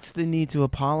 So what's the need to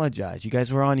apologize? You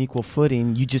guys were on equal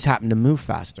footing. You just happened to move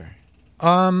faster.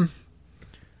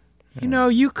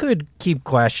 You could keep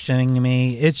questioning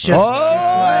me. It's just,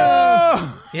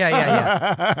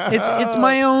 yeah. It's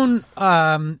my own.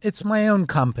 It's my own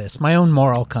compass, my own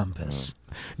moral compass.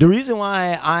 The reason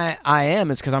why I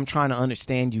am is because I'm trying to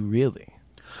understand you really.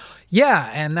 Yeah,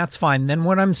 and that's fine. Then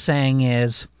what I'm saying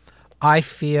is, I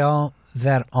feel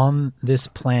that on this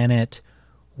planet,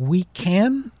 we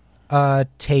can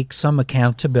take some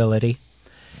accountability,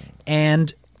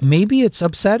 and maybe it's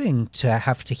upsetting to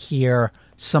have to hear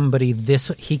somebody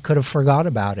he could have forgot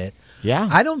about it. Yeah.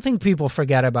 I don't think people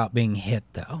forget about being hit,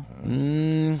 though.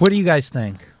 What do you guys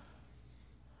think?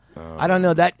 I don't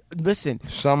know that. Listen,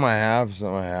 some I have,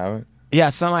 some I haven't. Yeah,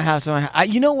 some I have, some I have.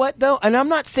 You know what though? And I'm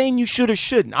not saying you should or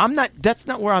shouldn't. I'm not. That's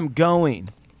not where I'm going.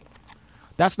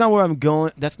 That's not where I'm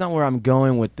going. That's not where I'm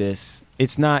going with this.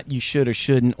 It's not you should or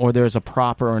shouldn't, or there's a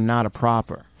proper or not a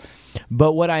proper.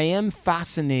 But what I am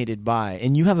fascinated by,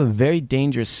 and you have a very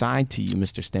dangerous side to you,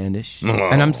 Mr. Standish,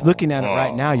 and I'm looking at it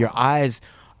right now. Your eyes,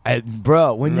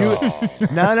 bro. When you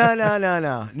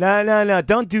no,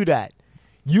 don't do that.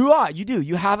 You do.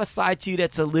 You have a side to you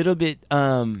that's a little bit,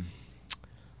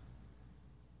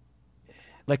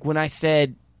 like when I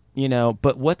said,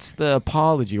 but what's the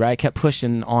apology, right? I kept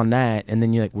pushing on that, and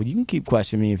then you're like, well, you can keep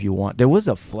questioning me if you want. There was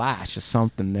a flash of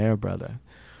something there, brother,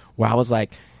 where I was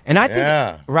like, and I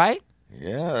think, right?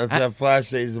 Yeah, that's that flash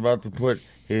that he's about to put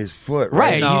his foot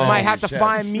right. You might have to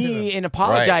find me and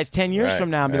apologize 10 years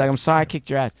from now and be like, I'm sorry I kicked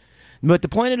your ass. But the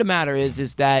point of the matter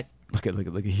is that, Look at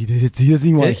he doesn't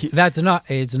even want to hear.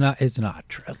 It's not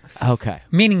true. Okay.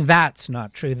 Meaning that's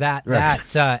not true.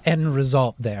 That end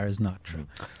result there is not true.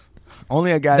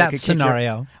 Only a guy that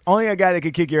scenario. Only a guy that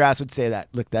could kick your ass would say that.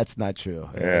 Look, that's not true.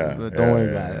 Don't worry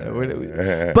about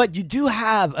it. But you do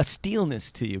have a steelness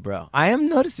to you, bro. I am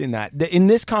noticing that in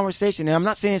this conversation, and I'm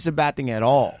not saying it's a bad thing at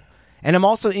all. And I'm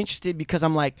also interested because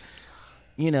I'm like,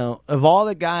 of all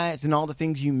the guys and all the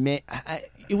things you met,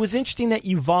 it was interesting that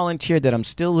you volunteered that I'm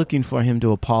still looking for him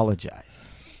to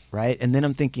apologize, right? And then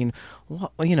I'm thinking,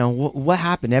 what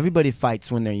happened? Everybody fights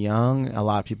when they're young. A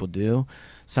lot of people do.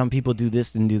 Some people do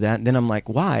this and do that. And then I'm like,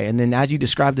 why? And then as you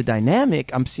describe the dynamic,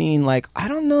 I'm seeing like, I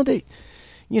don't know that,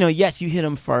 yes, you hit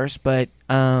him first, but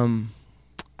I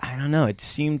don't know. It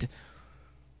seemed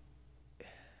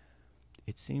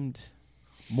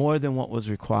more than what was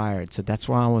required. So that's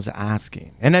why I was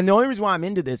asking. And then the only reason why I'm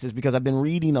into this is because I've been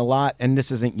reading a lot, and this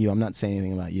isn't you, I'm not saying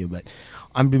anything about you, but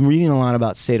I've been reading a lot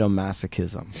about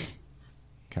sadomasochism.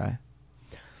 Okay?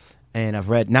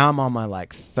 And now I'm on my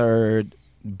third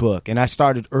book, and I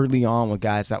started early on with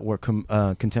guys that were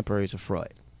contemporaries of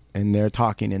Freud, and they're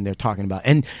talking about,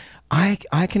 and I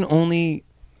can only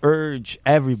urge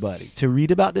everybody to read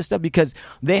about this stuff because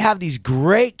they have these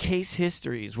great case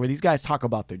histories where these guys talk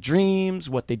about their dreams,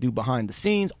 what they do behind the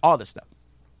scenes, all this stuff.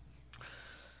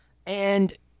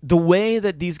 And the way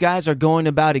that these guys are going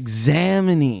about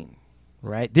examining,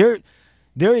 right? They're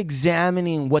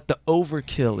examining what the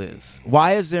overkill is.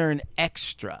 Why is there an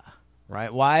extra,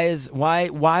 right?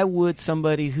 Why would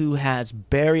somebody who has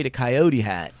buried a coyote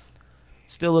hat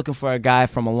still looking for a guy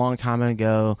from a long time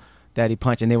ago that he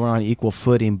punched and they were on equal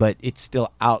footing, but it's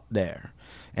still out there?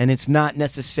 And it's not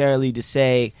necessarily to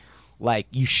say like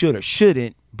you should or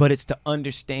shouldn't, but it's to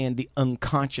understand the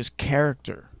unconscious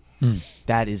character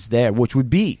that is there, which would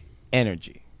be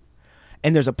energy.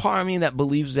 And there's a part of me that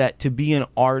believes that to be an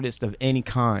artist of any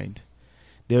kind,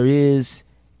 there is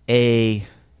a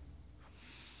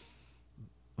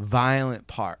violent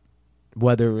part,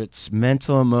 whether it's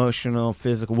mental, emotional,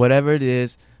 physical, whatever it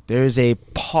is, there's a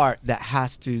part that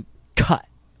has to cut,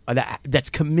 that's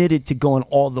committed to going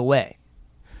all the way.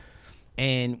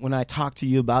 And when I talk to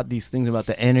you about these things, about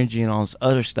the energy and all this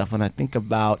other stuff, and I think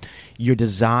about your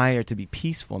desire to be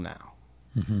peaceful now,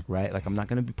 right? Like, I'm not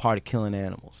going to be part of killing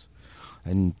animals.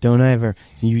 And don't ever,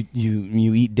 you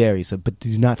eat dairy, but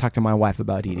do not talk to my wife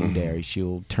about eating dairy.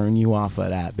 She'll turn you off of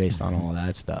that based on all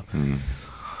that stuff.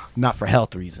 Not for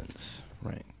health reasons,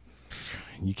 right?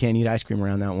 You can't eat ice cream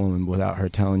around that woman without her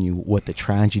telling you what the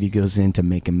tragedy goes into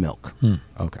making milk.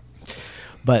 Okay.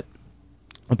 But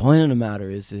the point of the matter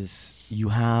is you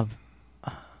have,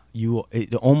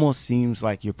 it almost seems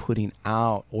like you're putting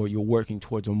out or you're working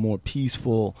towards a more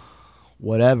peaceful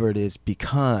whatever it is,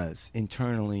 because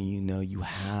internally, you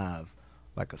have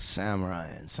like a samurai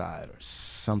inside or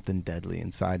something deadly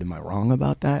inside. Am I wrong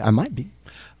about that? I might be.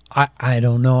 I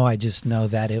don't know. I just know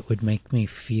that it would make me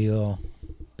feel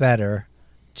better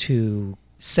to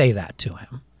say that to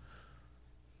him.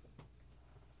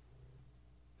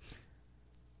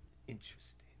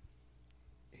 Interesting.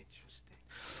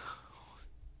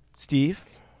 Steve?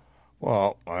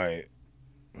 Well, I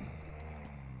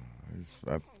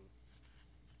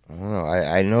don't know.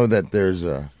 I know that there's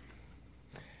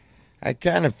I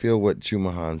kind of feel what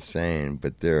Chumahan's saying,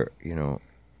 but you've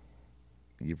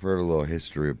heard a little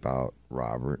history about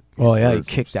Robert. Oh, yeah, he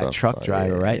kicked that truck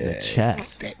driver right in the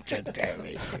chest.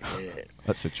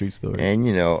 That's a true story.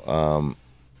 And,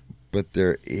 but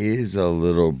there is a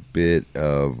little bit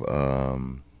of, I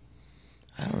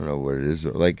don't know what it is.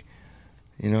 Like,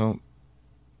 I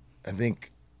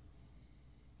think,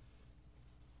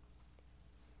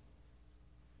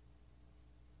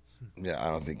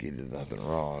 I don't think he did nothing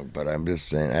wrong, but I'm just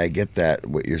saying, I get that,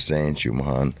 what you're saying,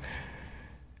 Chumahan.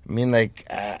 I mean, like,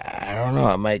 I don't know.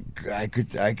 I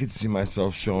could see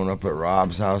myself showing up at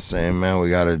Rob's house saying, man, we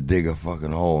got to dig a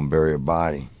fucking hole and bury a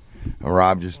body. And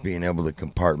Rob just being able to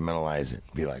compartmentalize it.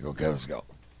 Be like, okay, let's go.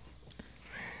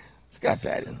 He's got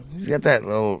that in him. He's got that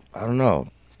little, I don't know.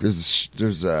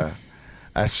 There's a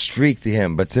streak to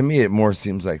him, but to me it more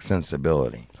seems like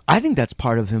sensibility. I think that's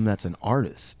part of him that's an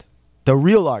artist. The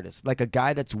real artist. Like a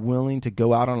guy that's willing to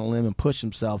go out on a limb and push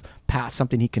himself past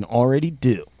something he can already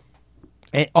do.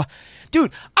 And,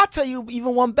 dude, I'll tell you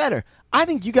even one better. I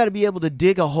think you got to be able to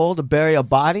dig a hole to bury a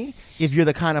body if you're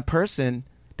the kind of person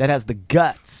that has the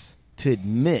guts to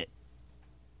admit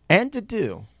and to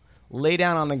do, lay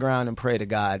down on the ground and pray to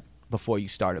God before you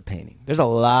start a painting. There's a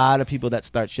lot of people that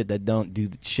start shit that don't do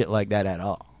shit like that at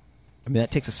all. I mean,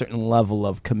 that takes a certain level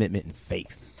of commitment and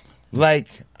faith. Like,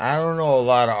 I don't know a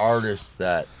lot of artists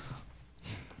that,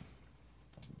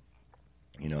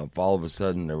 if all of a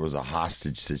sudden there was a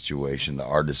hostage situation, the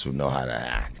artist would know how to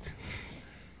act.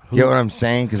 Get what I'm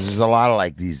saying? Because there's a lot of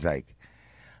like these, like,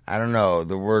 I don't know,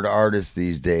 the word artist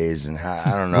these days, and how,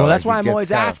 I don't know. Well, that's like, why I'm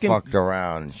always asking. Fucked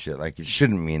around and shit. Like, it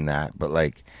shouldn't mean that, but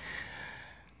like,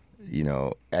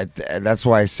 that's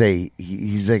why I say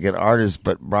he's like an artist,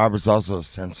 but Robert's also a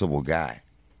sensible guy.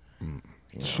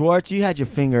 Schwartz, you had your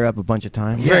finger up a bunch of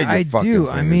times. Yeah, I do.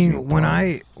 I mean, when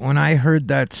I heard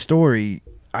that story,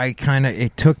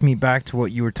 it took me back to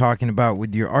what you were talking about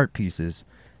with your art pieces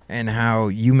and how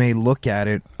you may look at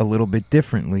it a little bit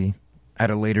differently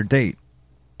at a later date.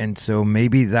 And so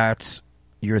maybe that's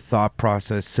your thought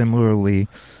process. Similarly,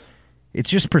 it's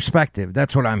just perspective.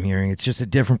 That's what I'm hearing. It's just a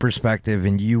different perspective,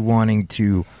 and you wanting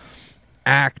to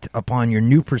act upon your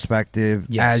new perspective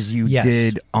as you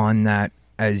did on that,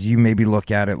 as you maybe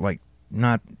look at it like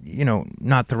not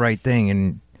the right thing.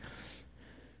 And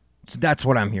so that's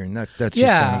what I'm hearing. That's just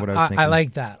kind of what I was thinking. I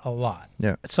like that a lot.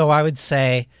 Yeah. So I would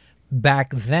say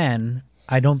back then,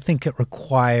 I don't think it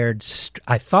required,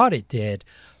 I thought it did.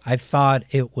 I thought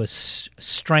it was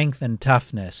strength and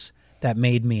toughness that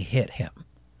made me hit him.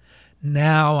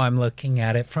 Now I'm looking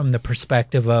at it from the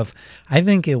perspective of, I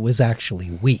think it was actually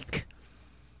weak.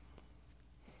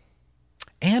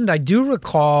 And I do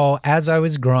recall, as I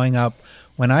was growing up,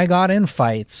 when I got in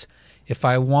fights, if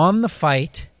I won the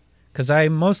fight, because I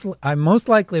most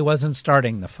likely wasn't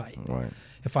starting the fight. Right.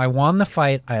 If I won the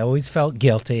fight, I always felt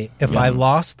guilty. If I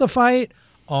lost the fight,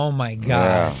 oh my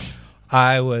God,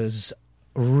 I was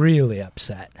really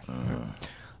upset.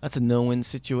 That's a no-win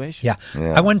situation. Yeah.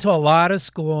 I went to a lot of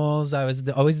schools. I was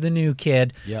always the new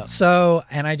kid. Yeah. So,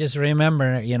 and I just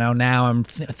remember, now I'm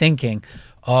thinking,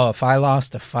 oh, if I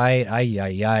lost a fight, I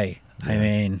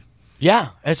mean, yeah,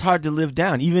 it's hard to live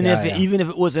down, even if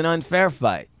it was an unfair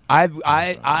fight. I've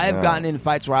gotten in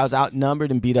fights where I was outnumbered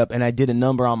and beat up, and I did a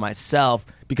number on myself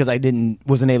because I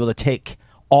wasn't able to take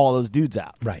all those dudes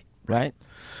out. Right.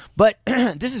 But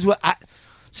this is what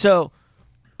so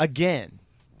again,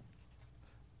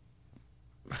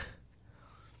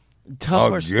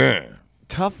 tough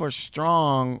or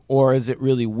strong, or is it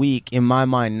really weak? In my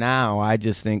mind now, I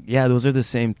just think, those are the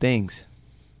same things.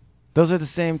 Those are the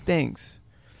same things.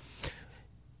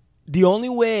 The only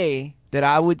way that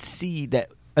I would see that,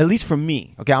 at least for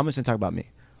me, okay, I'm just going to talk about me.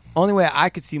 Only way I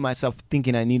could see myself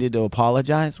thinking I needed to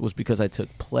apologize was because I took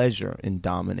pleasure in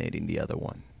dominating the other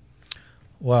one.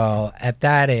 Well, at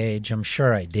that age, I'm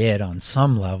sure I did on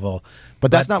some level.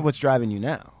 But that's not what's driving you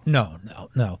now. No.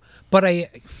 But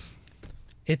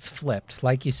it's flipped,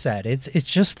 like you said. It's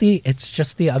just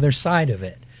the other side of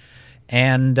it.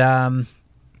 And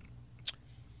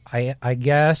I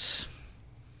guess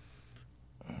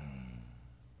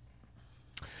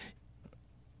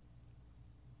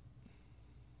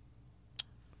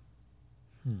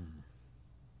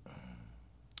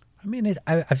I mean,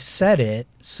 I've said it,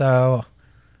 so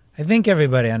I think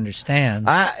everybody understands.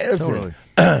 Listen,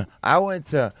 I went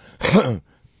to.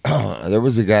 There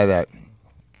was a guy that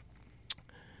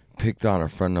picked on a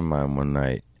friend of mine one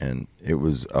night, and it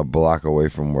was a block away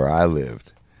from where I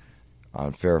lived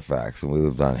on Fairfax, and we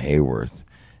lived on Hayworth.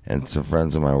 And some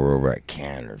friends of mine were over at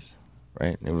Canner's,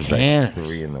 right? And it was like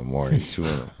 3 in the morning, 2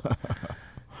 in the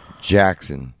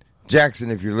Jackson,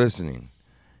 if you're listening.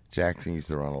 Jackson used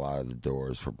to run a lot of the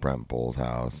doors for Brent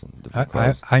Bolthouse and different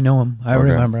clubs. I know him. I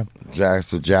remember him.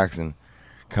 So Jackson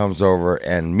comes over,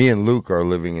 and me and Luke are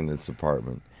living in this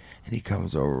apartment. And he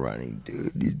comes over running,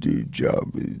 dude, you do your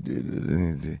job.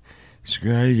 He's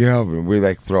going to help. And we,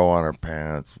 like, throw on our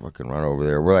pants, fucking run over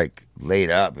there. We're, like, laid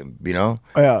up, and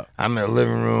Yeah. I'm in the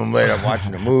living room, laid up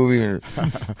watching a movie, and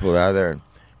pulled out of there. And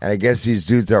I guess these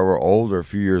dudes that were older, a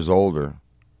few years older,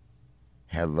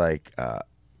 had, like,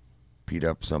 beat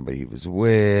up somebody he was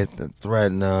with and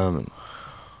threatened them.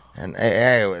 And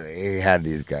he had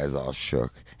these guys all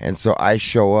shook. And so I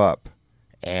show up.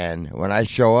 And when I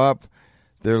show up,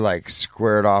 they're like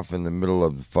squared off in the middle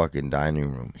of the fucking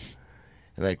dining room.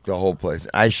 Like the whole place.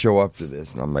 I show up to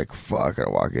this and I'm like, fuck, I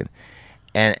walk in.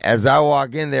 And as I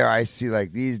walk in there, I see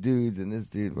like these dudes and this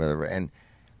dude, whatever. And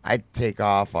I take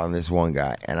off on this one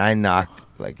guy and I knock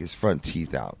like his front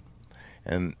teeth out.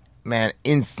 And man,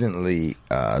 instantly,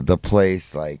 the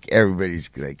place, like,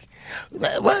 everybody's like,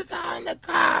 we're calling the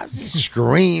cops. He's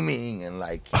screaming and,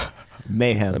 like,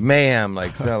 mayhem,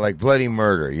 like, so, like bloody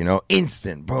murder,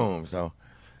 instant, boom. So,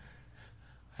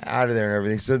 out of there and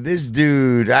everything. So, this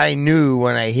dude, I knew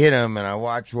when I hit him and I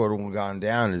watched what had gone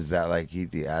down is that, like,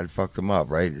 I'd fucked him up,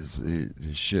 right? His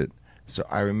shit. So,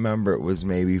 I remember it was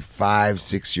maybe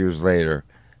 5-6 years later.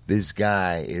 This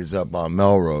guy is up on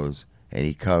Melrose and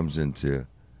he comes into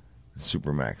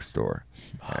Supermax store.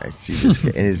 And I see this guy.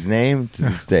 And his name, to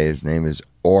this day, his name is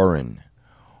Oren.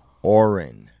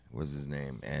 Oren was his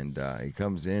name. And he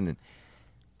comes in and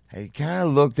he kind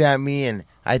of looked at me, and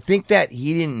I think that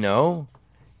he didn't know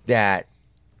that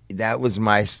was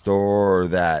my store or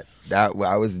that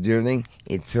I was doing anything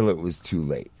until it was too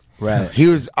late. Right. He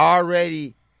was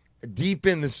already deep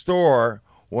in the store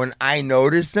when I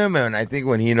noticed him, and I think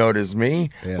when he noticed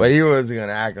me, but he wasn't going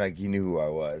to act like he knew who I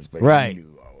was. But he knew.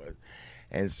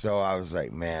 And so I was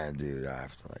like, man, dude, I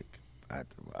have to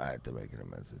make it a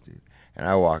message, dude. And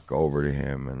I walk over to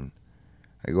him and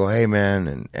I go, hey,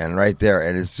 man, and right there.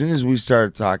 And as soon as we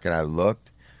started talking, I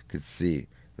looked, could see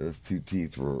those 2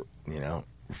 teeth were,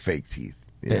 fake teeth.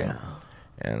 Yeah.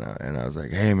 And I was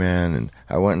like, hey, man. And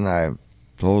I went and I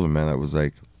told him, man, I was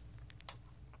like,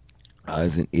 I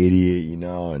was an idiot,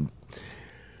 and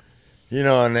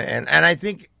I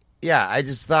think, yeah, I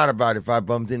just thought about if I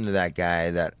bumped into that guy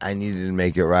that I needed to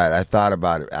make it right. I thought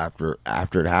about it after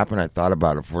it happened. I thought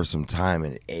about it for some time,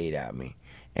 and it ate at me.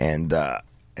 And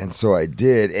so I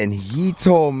did. And he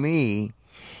told me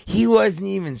he wasn't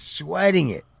even sweating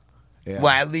it. Yeah.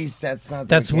 Well, at least that's not.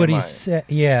 That's what he said.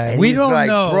 Yeah, and we don't like,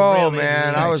 know, bro, really,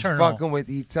 man. I was fucking with.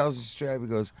 He tells us straight up. He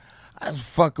goes, I was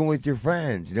fucking with your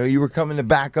friends. You were coming to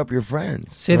back up your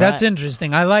friends. See, that's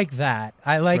interesting. I like that.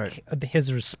 I like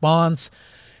his response.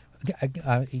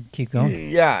 Keep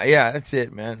going. Yeah, that's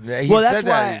it, man.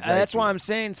 That's why I'm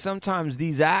saying sometimes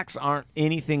these acts aren't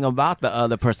anything about the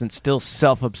other person. It's still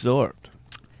self-absorbed.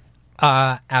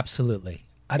 Absolutely.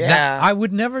 I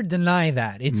would never deny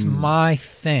that. It's my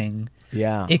thing.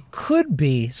 Yeah. It could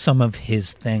be some of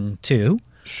his thing too.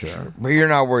 Sure, but you're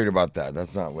not worried about that.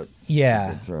 That's not what the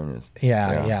concern is.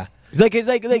 Yeah.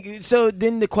 It's like. So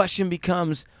then the question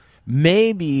becomes,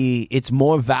 maybe it's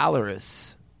more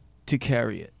valorous to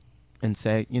carry it and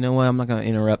say, you know what, I'm not going to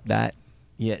interrupt that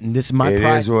yet. And this is my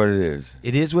price. It is what it is.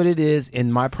 It is what it is.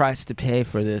 And my price to pay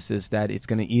for this is that it's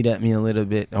going to eat at me a little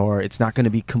bit, or it's not going to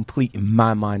be complete in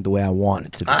my mind the way I want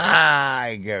it to be.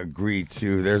 I agree,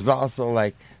 too. There's also,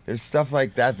 there's stuff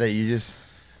like that you just,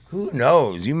 who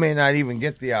knows? You may not even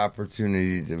get the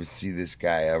opportunity to see this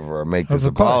guy ever or make this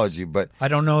apology. But I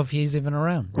don't know if he's even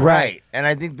around. Right. And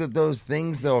I think that those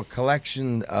things, though, a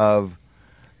collection of,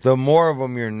 the more of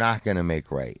them you're not going to make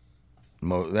right.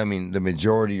 The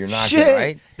majority you're not going to,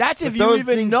 right? That's if you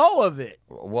even know of it.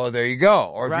 Well, there you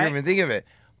go. Or if you even think of it.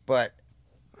 But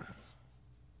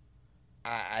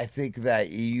I think that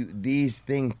these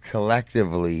things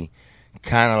collectively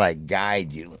kind of like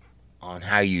guide you on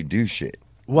how you do shit.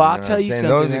 Well, know I'll what tell I'm you saying?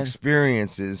 something. Those man.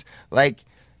 experiences, like,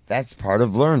 that's part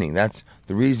of learning. That's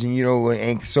the reason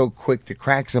ain't so quick to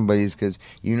crack somebody is because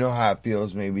you know how it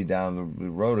feels maybe down the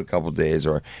road a couple days,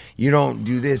 or you don't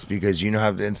do this because you know how.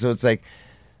 And so it's like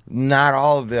not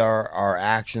all of our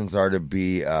actions are to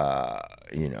be, Well,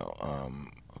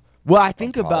 I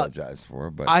think apologize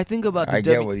for, but I think about the I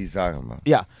get what he's talking about.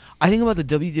 Yeah, I think about the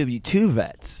WW2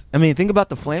 vets. I mean, think about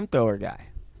the flamethrower guy.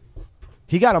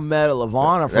 He got a Medal of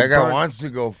Honor for that guy burn- wants to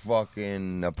go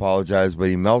fucking apologize, but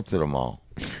he melted them all.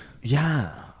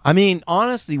 Yeah, I mean,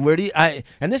 honestly, where do you?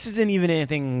 And this isn't even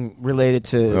anything related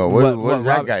to. No, what does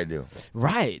that guy do?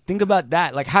 Right. Think about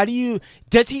that. Like, how do you?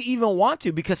 Does he even want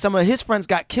to? Because some of his friends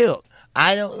got killed.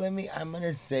 I'm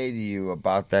gonna say to you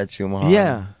about that, Schumacher.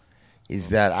 Yeah. Is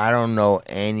that I don't know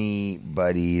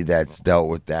anybody that's dealt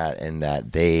with that and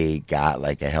that they got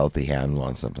like a healthy handle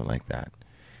on something like that.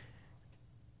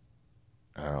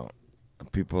 I don't.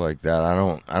 People like that. I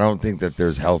don't think that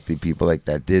there's healthy people like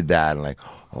that did that and like,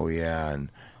 oh yeah, and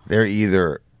they're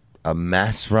either a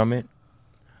mess from it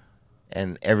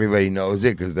and everybody knows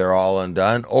it because they're all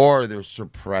undone, or they're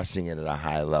suppressing it at a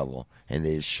high level and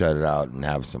they just shut it out and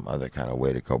have some other kind of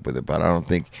way to cope with it. But I don't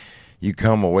think you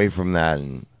come away from that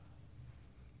and.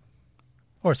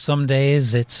 Or some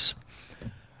days it's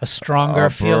a stronger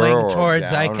feeling towards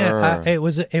it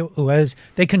was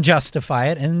they can justify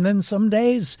it, and then some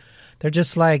days they're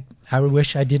just like, I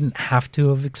wish I didn't have to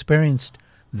have experienced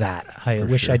that. I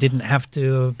wish I didn't have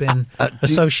to have been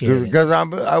associated. Because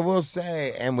I will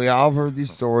say, and we all have heard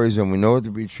these stories, and we know it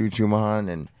to be true,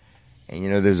 Chumahan, and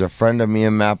there's a friend of me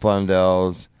and Matt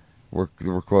Blundell's we're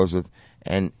close with,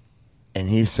 and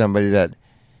he's somebody that.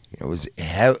 It was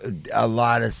a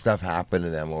lot of stuff happened to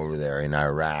them over there in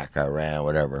Iraq, Iran,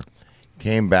 whatever.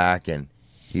 Came back and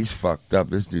he's fucked up.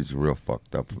 This dude's real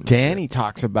fucked up. Danny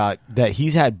talks about that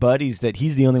he's had buddies that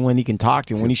he's the only one he can talk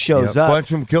to. When he shows up, a bunch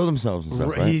of them killed themselves and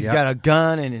stuff. Right? He's got a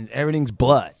gun and everything's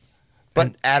blood.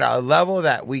 But at a level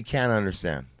that we can't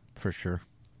understand. For sure.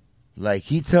 Like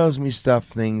he tells me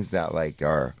things that like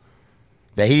are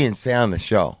that he didn't say on the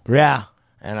show. Yeah.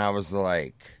 And I was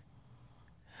like.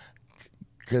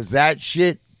 Because that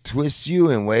shit twists you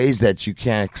in ways that you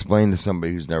can't explain to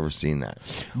somebody who's never seen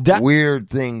that. Weird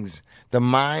things. The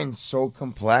mind's so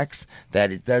complex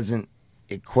that it doesn't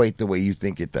equate the way you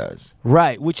think it does.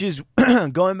 Right, which is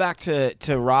going back to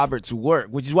Robert's work,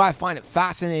 which is why I find it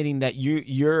fascinating that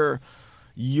you're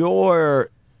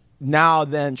now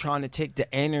then trying to take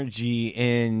the energy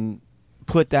and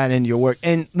put that into your work.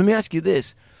 And let me ask you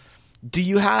this. Do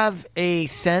you have a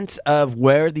sense of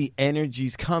where the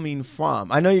energy's coming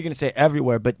from? I know you're going to say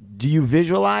everywhere, but do you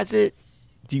visualize it?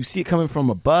 Do you see it coming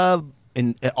from above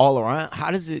and all around?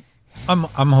 How does it? I'm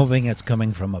hoping it's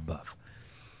coming from above.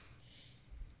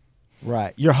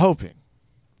 Right. You're hoping.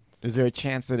 Is there a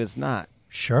chance that it's not?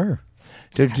 Sure.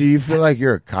 Do you feel like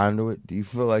you're a conduit? Do you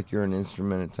feel like you're an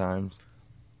instrument at times?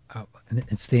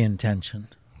 It's the intention.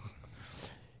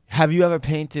 Have you ever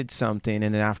painted something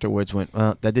and then afterwards went,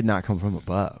 well, that did not come from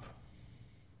above,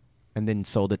 and then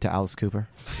sold it to Alice Cooper?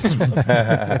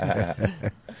 The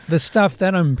stuff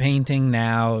that I'm painting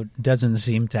now doesn't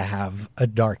seem to have a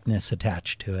darkness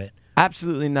attached to it.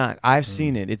 Absolutely not. I've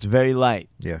seen it. It's very light.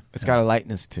 Yeah. It's got a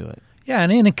lightness to it. Yeah,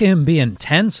 and it can be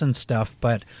intense and stuff,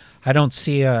 but I don't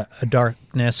see a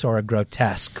darkness or a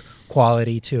grotesque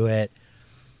quality to it.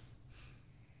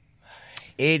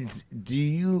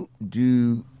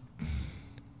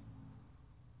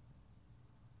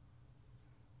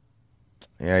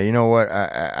 Yeah, you know what?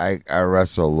 I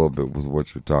wrestle a little bit with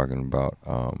what you're talking about,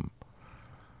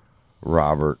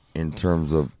 Robert, in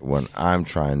terms of when I'm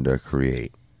trying to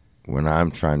create,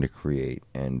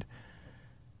 and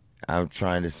I'm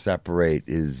trying to separate,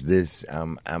 is this,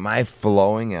 am I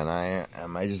flowing and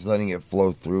am I just letting it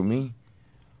flow through me?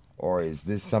 Or is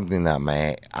this something that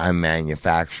I'm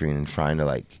manufacturing and trying to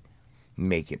like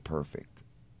make it perfect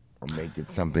or make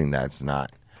it something that's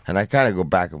not? And I kind of go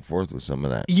back and forth with some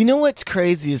of that. You know what's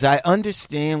crazy is I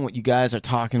understand what you guys are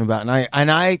talking about,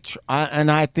 and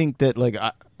I think that like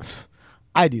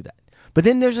I do that. But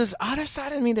then there's this other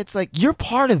side of me that's like, you're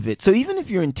part of it. So even if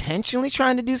you're intentionally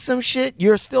trying to do some shit,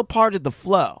 you're still part of the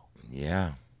flow.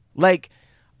 Yeah. Like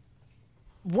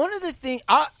one of the things,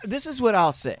 this is what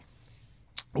I'll say.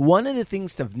 One of the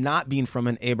things of not being from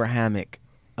an Abrahamic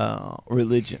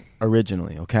religion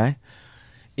originally, okay,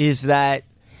 is that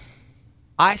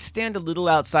I stand a little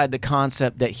outside the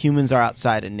concept that humans are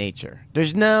outside of nature.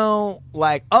 There's no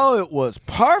like, oh, it was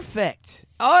perfect.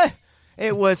 Oh,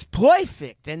 It was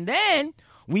perfect. And then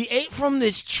we ate from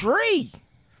this tree.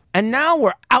 And now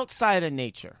we're outside of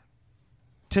nature.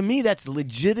 To me, that's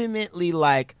legitimately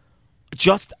like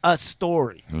just a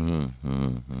story.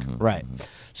 Right.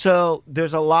 So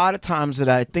there's a lot of times that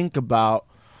I think about,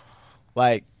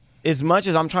 like, as much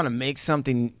as I'm trying to make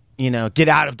something, get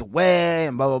out of the way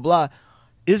and blah, blah, blah,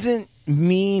 isn't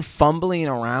me fumbling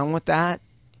around with that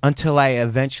until I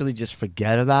eventually just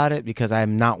forget about it because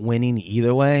I'm not winning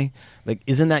either way? Like,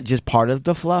 isn't that just part of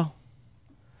the flow?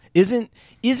 Isn't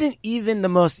even the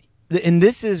most... And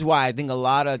this is why I think a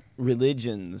lot of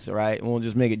religions, right, and we'll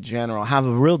just make it general, have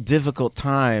a real difficult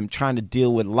time trying to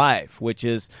deal with life, which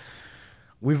is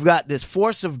we've got this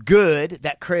force of good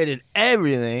that created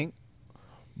everything,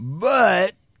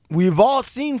 but we've all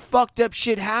seen fucked up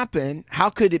shit happen. How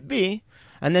could it be?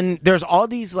 And then there's all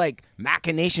these like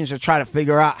machinations to try to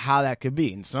figure out how that could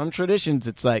be. In some traditions,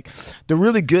 it's like the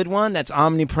really good one that's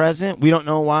omnipresent. We don't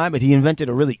know why, but he invented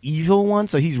a really evil one.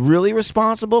 So he's really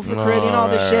responsible for creating all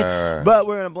this shit. But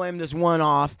we're going to blame this one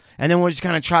off. And then we're just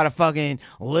going to try to fucking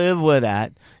live with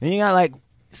that. And you got like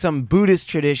some Buddhist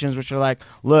traditions, which are like,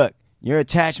 look, your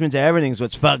attachment to everything is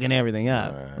what's fucking everything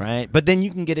up. Right. But then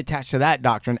you can get attached to that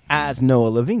doctrine, as Noah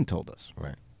Levine told us.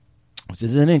 Right. Which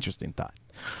is an interesting thought.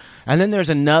 And then there's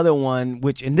another one,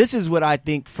 and this is what I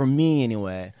think, for me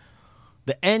anyway,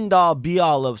 the end-all,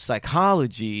 be-all of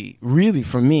psychology, really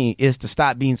for me, is to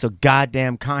stop being so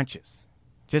goddamn conscious.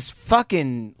 Just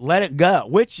fucking let it go,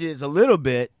 which is a little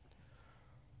bit,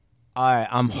 all right,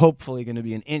 I'm hopefully going to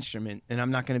be an instrument, and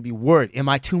I'm not going to be worried. Am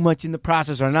I too much in the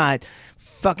process or not?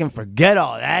 Fucking forget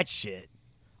all that shit.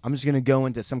 I'm just going to go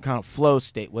into some kind of flow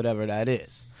state, whatever that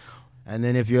is. And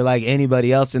then if you're like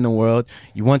anybody else in the world,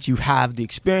 once you have the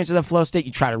experience of the flow state,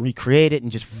 you try to recreate it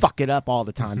and just fuck it up all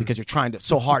the time because you're trying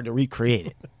so hard to recreate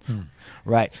it.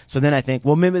 Right. So then I think,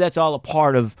 well, maybe that's all a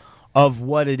part of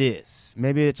what it is.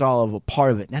 Maybe it's all of a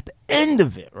part of it. And at the end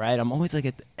of it, right, I'm always like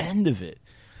at the end of it,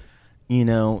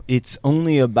 it's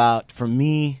only about, for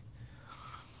me,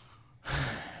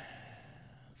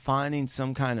 finding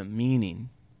some kind of meaning,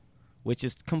 which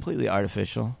is completely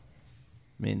artificial.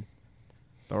 I mean,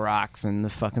 the rocks and the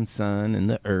fucking sun and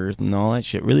the earth and all that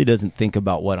shit really doesn't think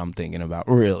about what I'm thinking about,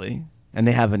 really. And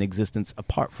they have an existence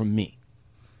apart from me.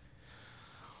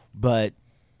 But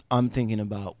I'm thinking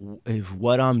about, is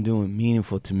what I'm doing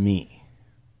meaningful to me?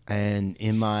 And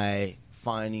am I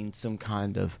finding some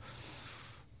kind of...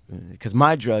 Because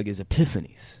my drug is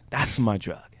epiphanies. That's my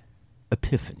drug.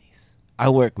 Epiphanies. I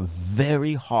work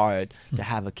very hard to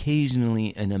have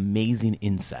occasionally an amazing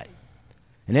insight.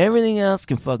 And everything else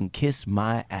can fucking kiss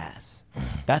my ass.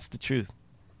 That's the truth.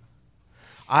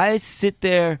 I sit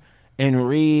there and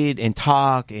read and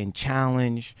talk and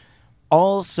challenge,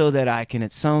 all so that I can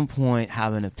at some point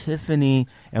have an epiphany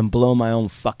and blow my own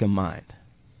fucking mind.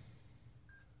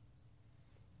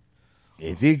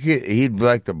 If he could, he'd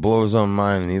like to blow his own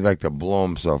mind, and he'd like to blow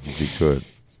himself if he could.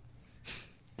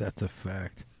 That's a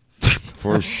fact.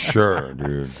 For sure,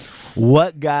 dude.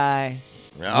 What guy...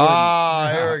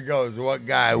 Here it goes. What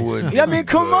guy would? I mean,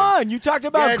 come on. You talked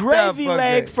about Gravy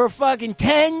Lake for fucking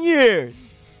 10 years.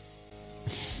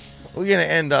 We're going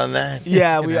to end on that.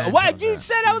 Yeah, we are. Why? You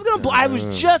said I was going to... I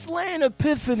was just laying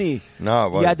epiphany.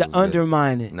 No, you had to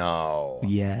undermine it. No.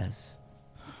 Yes.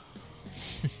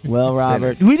 Well,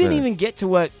 Robert, we didn't even get to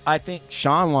what I think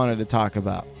Sean wanted to talk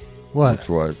about. What? Which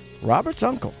was? Robert's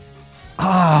uncle.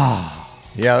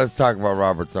 Yeah, let's talk about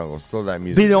Robert's uncle. Slow that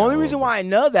music. The only reason why I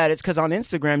know that is because on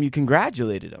Instagram you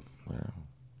congratulated him. Yeah.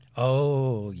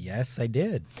 Oh, yes, I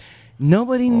did.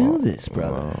 Nobody knew this,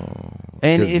 brother.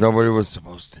 And nobody was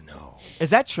supposed to know.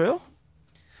 Is that true?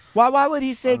 Why would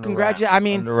he say congratulate? I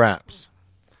mean, under wraps.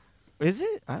 Is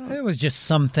it? It was just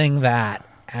something that,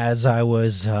 as I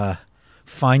was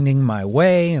finding my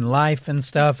way in life and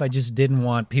stuff, I just didn't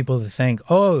want people to think,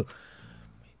 oh,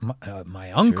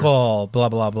 my uncle, blah,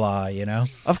 blah, blah,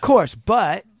 Of course,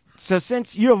 but, so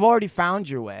since you have already found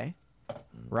your way,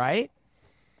 right?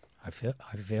 I feel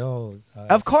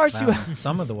of course you have.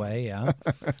 Some of the way, yeah.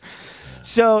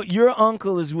 So your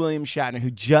uncle is William Shatner,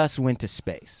 who just went to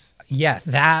space. Yeah,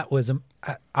 that was,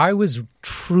 I was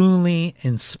truly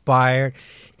inspired.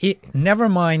 Never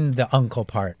mind the uncle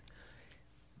part.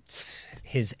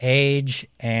 His age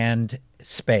and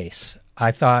space.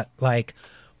 I thought, like,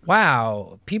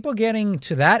 wow, people getting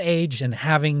to that age and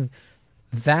having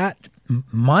that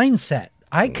mindset.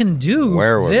 I can do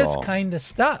this kind of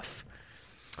stuff.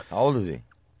 How old is he?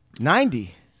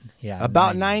 90. Yeah.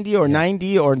 About 90 or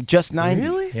 90 or just 90.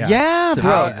 Really? Yeah,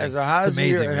 bro.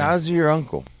 How's your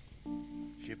uncle?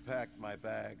 She packed my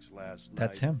bags last night.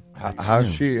 That's him.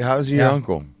 How's your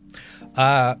uncle?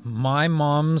 My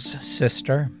mom's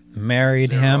sister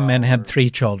married him and had 3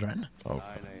 children.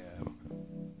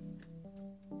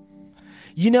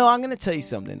 You know, I'm going to tell you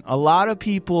something. A lot of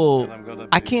people,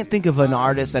 I can't think of an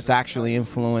artist that's actually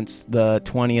influenced the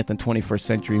 20th and 21st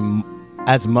century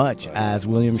as much as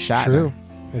William Shatner. True.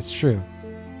 It's true.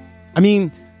 I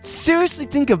mean, seriously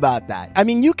think about that. I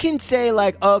mean, you can say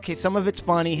like, oh, okay, some of it's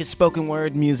funny. His spoken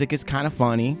word music is kind of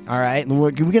funny. All right. And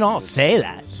we can all say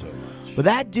that. But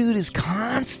that dude is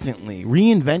constantly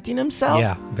reinventing himself.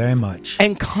 Yeah, very much.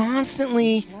 And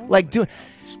constantly like doing...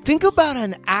 Think about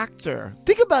an actor.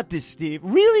 Think about this, Steve.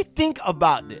 Really think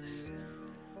about this.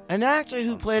 An actor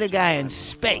who played a guy in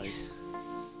space.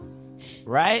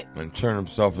 Right? And turn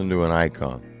himself into an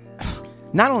icon.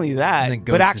 Not only that,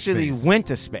 but actually went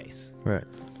to space. Right.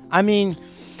 I mean,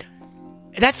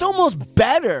 that's almost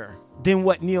better than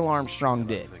what Neil Armstrong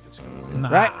did.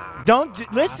 Right?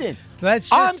 Listen.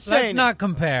 Let's not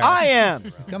compare. I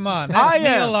am. Come on. That's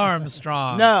Neil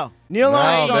Armstrong. No. Neil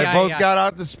Armstrong. They both got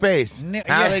out to space.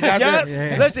 How they got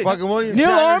there? Listen, Fucking William Neil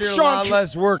Shatner Armstrong did a lot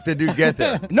less work to get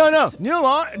there. No.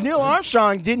 Neil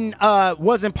Armstrong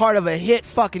wasn't part of a hit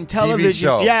fucking television TV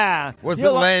show. Yeah.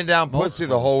 Wasn't laying down pussy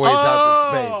the whole way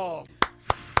out to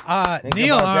space.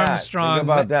 Neil Armstrong. Think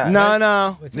about that.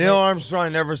 No. Neil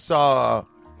Armstrong never saw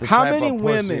the How type many of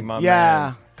pussy women? my Yeah.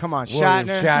 man Come on, William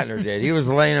Shatner. Shatner did. He was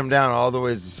laying him down all the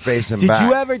ways to space and Did back.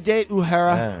 you ever date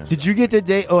O'Hara? Yeah. Did you get to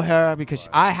date O'Hara? Because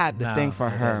I had the thing for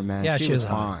her, man. Yeah, she was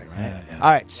hot. fine. Right? Yeah. All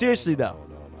right, seriously though.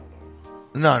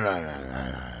 No.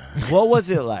 What was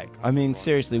it like? I mean,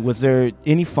 seriously, was there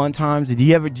any fun times? Did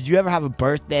you ever have a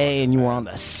birthday and you were on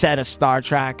the set of Star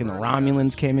Trek and the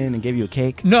Romulans came in and gave you a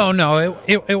cake? No,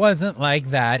 it wasn't like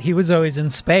that. He was always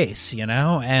in space, you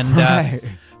know, and Right.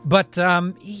 but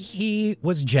he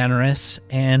was generous,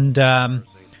 and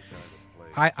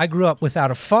I grew up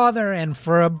without a father, and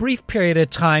for a brief period of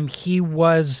time, he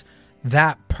was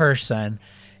that person.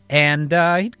 And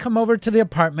he'd come over to the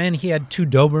apartment. He had 2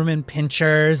 Doberman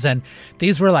pinchers, and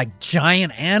these were like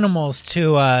giant animals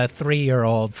to a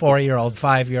 3-year-old, 4-year-old,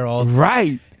 5-year-old.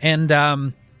 Right. And,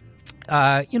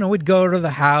 we'd go to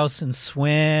the house and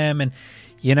swim, and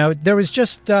there was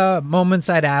just moments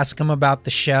I'd ask him about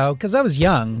the show because I was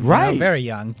young, right? Very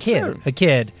young, Sure. a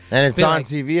kid, And it's Be on like,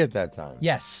 TV at that time.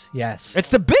 Yes. It's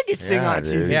the biggest thing on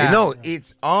dude. TV. Yeah. No,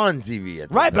 it's on TV at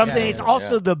that Right, time. but I'm saying it's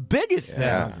also the biggest thing.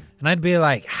 Yeah. and I'd be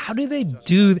like, "How do they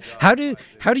do? How do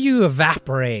you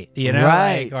evaporate?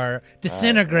 Right. or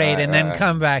disintegrate and then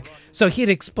come back?" So he'd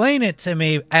explain it to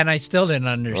me, and I still didn't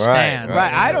understand.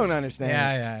 Right, I don't understand.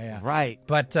 Yeah. Right.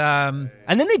 But And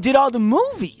then they did all the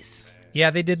movies.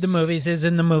 yeah, they did the movies. Is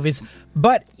in the movies,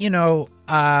 but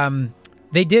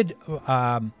they did.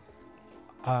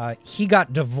 He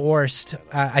got divorced.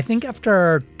 I think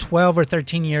after 12 or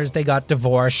 13 years, they got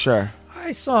divorced. Sure.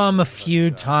 I saw him a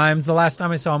few times. The last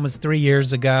time I saw him was 3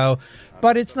 years ago.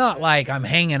 But it's not like I'm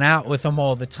hanging out with him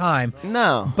all the time.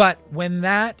 No. But when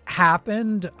that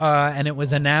happened and it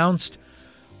was announced,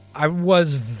 I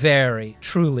was very,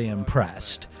 truly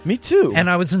impressed. Me too. And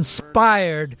I was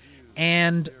inspired.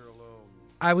 And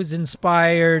I was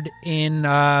inspired in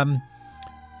a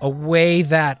way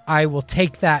that I will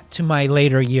take that to my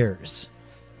later years.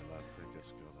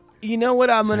 You know what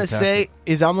I'm going to say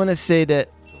is I'm going to say that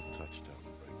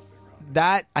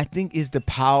I think is the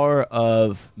power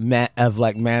of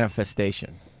like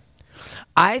manifestation.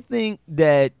 I think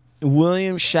that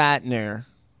William Shatner,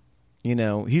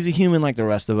 he's a human like the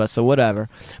rest of us, so whatever.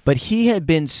 But he had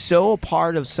been so a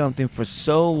part of something for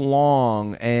so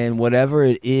long, and whatever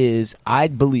it is, I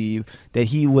believe that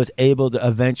he was able to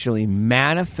eventually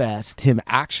manifest him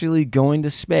actually going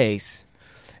to space.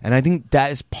 And I think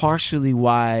that is partially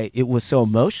why it was so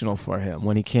emotional for him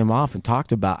when he came off and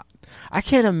talked about. I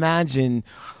can't imagine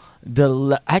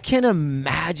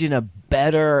a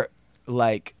better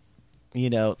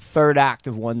third act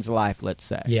of one's life, let's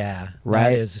say. Yeah.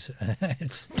 Right?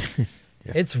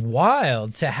 It's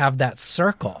wild to have that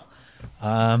circle.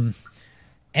 And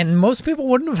most people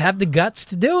wouldn't have had the guts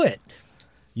to do it.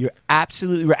 You're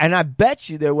absolutely right. And I bet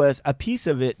you there was a piece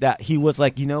of it that he was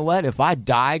like, you know what? If I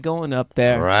die going up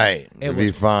there, Right. It'd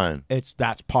be fine.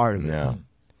 That's part of it. Yeah.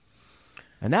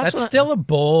 And That's still a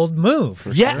bold move.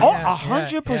 Yeah, sure.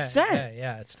 100%.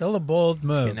 Yeah, it's still a bold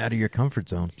move. Getting out of your comfort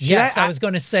zone. Yes, I was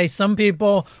going to say some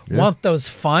people want those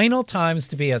final times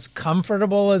to be as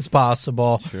comfortable as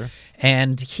possible. Sure.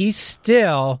 And he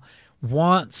still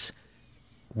wants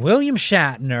William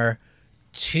Shatner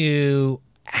to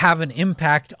have an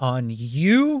impact on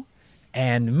you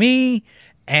and me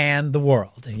and the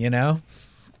world, Yeah.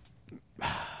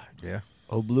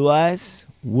 Oh, Blue Eyes,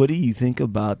 what do you think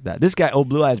about that? This guy, Oh,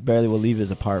 Blue Eyes, barely will leave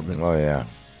his apartment. Oh, yeah.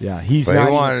 Yeah, he's But not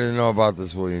he wanted to know about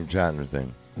this William Shatner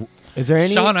thing. Is there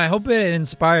any... Sean, I hope it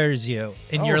inspires you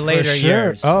in your for later sure.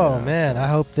 years. Oh, man. I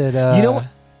hope that... You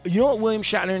know what William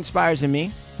Shatner inspires in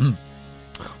me?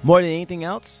 More than anything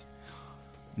else?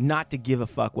 Not to give a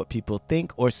fuck what people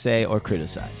think or say or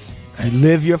criticize. You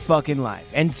live your fucking life.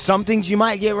 And some things you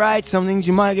might get right, some things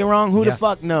you might get wrong. Who the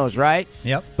fuck knows, right?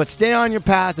 Yep. But stay on your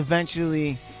path.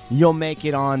 Eventually, you'll make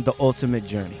it on the ultimate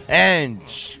journey. And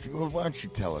why don't you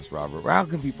tell us, Robert, how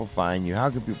can people find you? How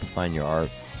can people find your art?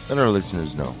 Let our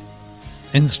listeners know.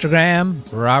 Instagram,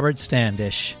 Robert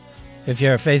Standish. If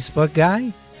you're a Facebook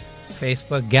guy,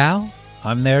 Facebook gal,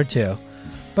 I'm there too.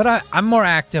 But I'm more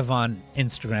active on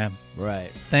Instagram.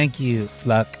 Right. Thank you,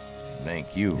 Luck.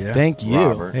 Thank you. Yeah. Thank you.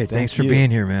 Robert. Hey, thanks for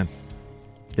being here, man.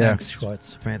 Yeah. Thanks,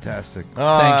 Schwartz. Fantastic.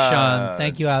 Thanks, Sean.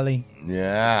 Thank you, Ali.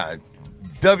 Yeah.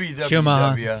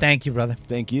 Shuma. Thank you, brother.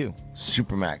 Thank you.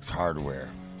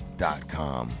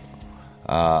 SupermaxHardware.com.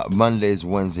 Mondays,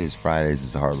 Wednesdays, Fridays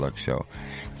is the Hard Luck Show.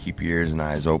 Keep your ears and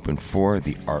eyes open for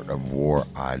the Art of War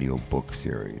audio book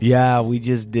series. Yeah, we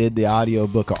just did the audio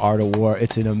book of Art of War.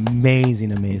 It's an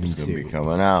amazing, amazing It's going to series. be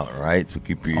coming out, right? So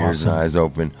keep your ears Awesome. and eyes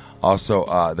open. Also,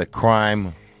 the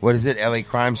crime, what is it? LA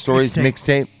Crime Stories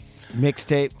mixtape.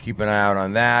 Mixtape. Keep an eye out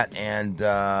on that. And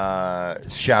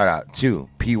shout out to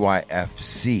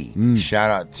PYFC. Shout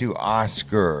out to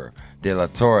Oscar De La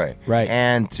Torre. Right.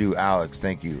 And to Alex.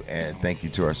 Thank you. And thank you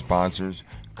to our sponsors,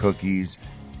 Cookies,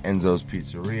 Enzo's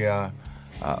Pizzeria,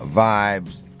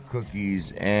 Vibes,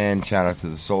 Cookies, and shout out to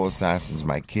the Soul Assassins,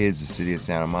 my kids, the city of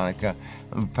Santa Monica.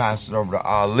 I'm going to pass it over to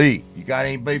Ali. You got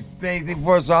anything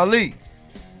for us, Ali?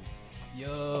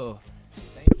 Yo,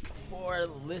 thank you for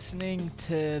listening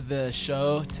to the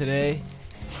show today,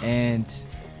 and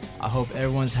I hope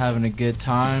everyone's having a good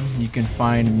time. You can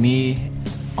find me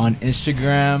on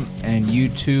Instagram and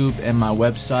YouTube and my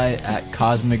website at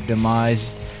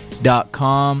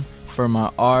cosmicdemise.com for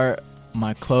my art,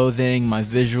 my clothing, my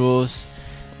visuals,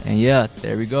 and yeah,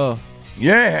 there we go.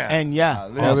 Yeah. And yeah,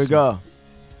 Ali. there we go.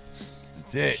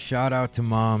 That's it. Shout out to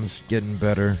moms getting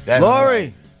better. That's Lori,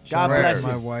 right. God Right. bless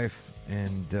My you. wife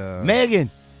and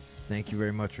Megan. thank you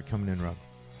very much for coming in, Rob.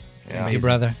 Yeah. Hey,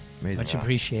 brother. Amazing. Much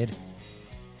appreciated.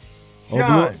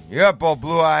 Sean, you're up, all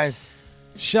Blue Eyes.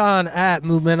 Sean at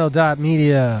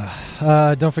movemento.media.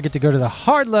 Don't forget to go to the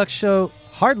Hard Luck Show,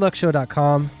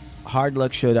 hardluckshow.com.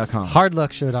 Hardluckshow.com.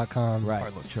 Hardluckshow.com.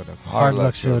 Right.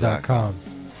 Hardluckshow.com.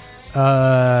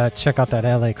 Check out that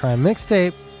LA Crime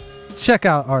mixtape. Check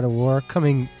out Art of War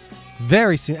coming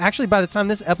very soon. Actually, by the time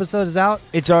this episode is out,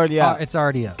 It's already out. it's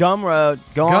already up. Gumroad.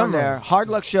 Go on Gumroad. there. Hard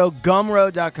Luck Show.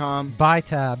 Gumroad.com. Buy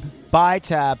tab. Buy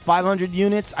tab. 500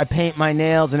 units. I paint my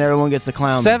nails and everyone gets the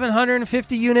clown. me.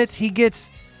 750 units. He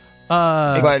gets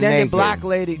Extended naked. black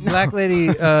lady. Black Lady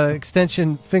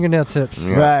extension fingernail tips.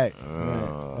 Right.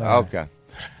 Okay.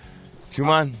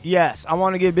 Chuman? Yes, I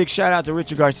want to give a big shout out to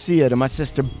Richard Garcia, to my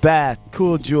sister Beth,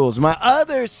 Cool Jules, my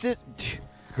other sister,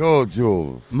 Cool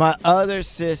Jules. my other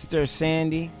sister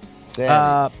Sandy,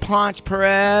 Sandy. Ponch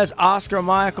Perez, Oscar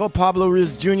Michael, Pablo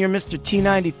Ruiz Jr., Mr.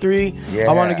 T93. Yeah.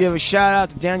 I want to give a shout out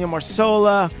to Daniel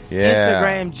Marsola, Yeah.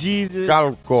 Instagram Jesus,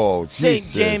 Calco. St.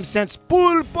 Jesus. James Sense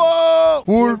Pulpo,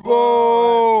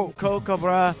 Pulpo.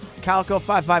 Cocobra, Calco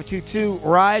 5522,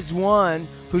 Rise One,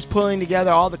 who's pulling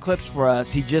together all the clips for us.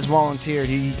 He just volunteered.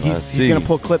 He's see. going to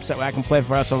pull clips that I can play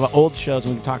for us of old shows,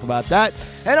 and we can talk about that.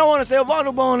 And I want to say,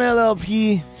 Ovando Bone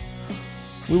LLP,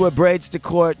 we wear braids to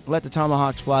court, let the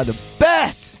tomahawks fly, the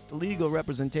best legal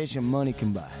representation money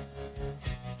can buy.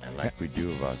 And like we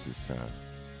do about this time.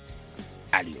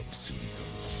 Adios,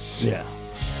 amigos. Yeah.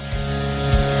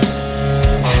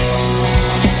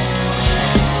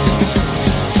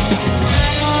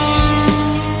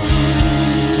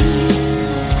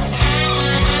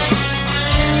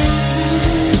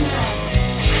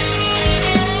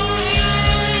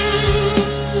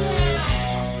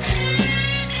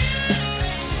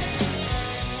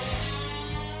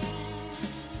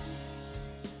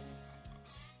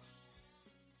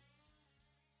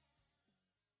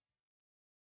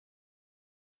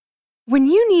 When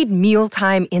you need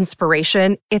mealtime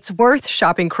inspiration, it's worth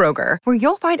shopping Kroger, where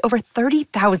you'll find over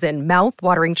 30,000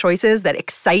 mouth-watering choices that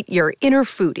excite your inner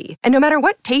foodie. And no matter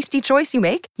what tasty choice you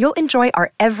make, you'll enjoy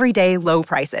our everyday low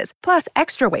prices, plus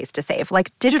extra ways to save,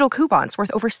 like digital coupons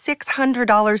worth over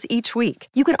 $600 each week.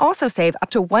 You can also save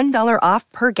up to $1 off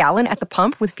per gallon at the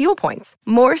pump with fuel points.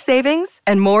 More savings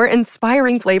and more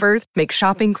inspiring flavors make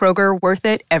shopping Kroger worth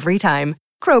it every time.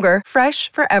 Kroger,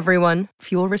 fresh for everyone.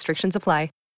 Fuel restrictions apply.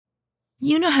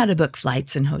 You know how to book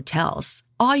flights and hotels.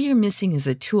 All you're missing is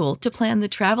a tool to plan the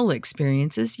travel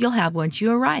experiences you'll have once you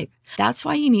arrive. That's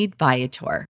why you need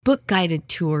Viator. Book guided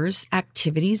tours,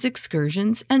 activities,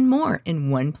 excursions, and more in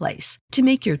one place to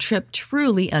make your trip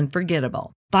truly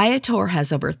unforgettable. Viator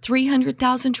has over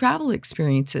 300,000 travel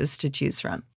experiences to choose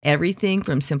from. Everything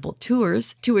from simple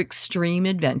tours to extreme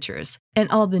adventures and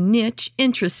all the niche,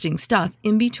 interesting stuff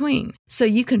in between. So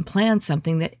you can plan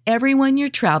something that everyone you're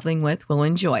traveling with will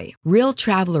enjoy. Real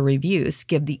traveler reviews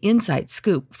give the inside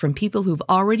scoop from people who've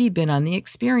already been on the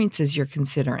experiences you're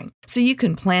considering. So you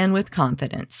can plan with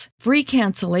confidence. Free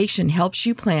cancellation helps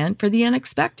you plan for the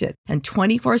unexpected. And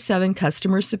 24/7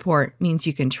 customer support means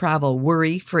you can travel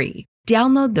worry-free.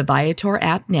 Download the Viator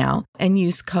app now and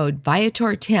use code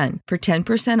Viator10 for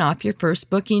 10% off your first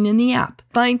booking in the app.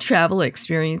 Find travel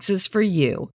experiences for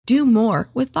you. Do more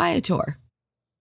with Viator.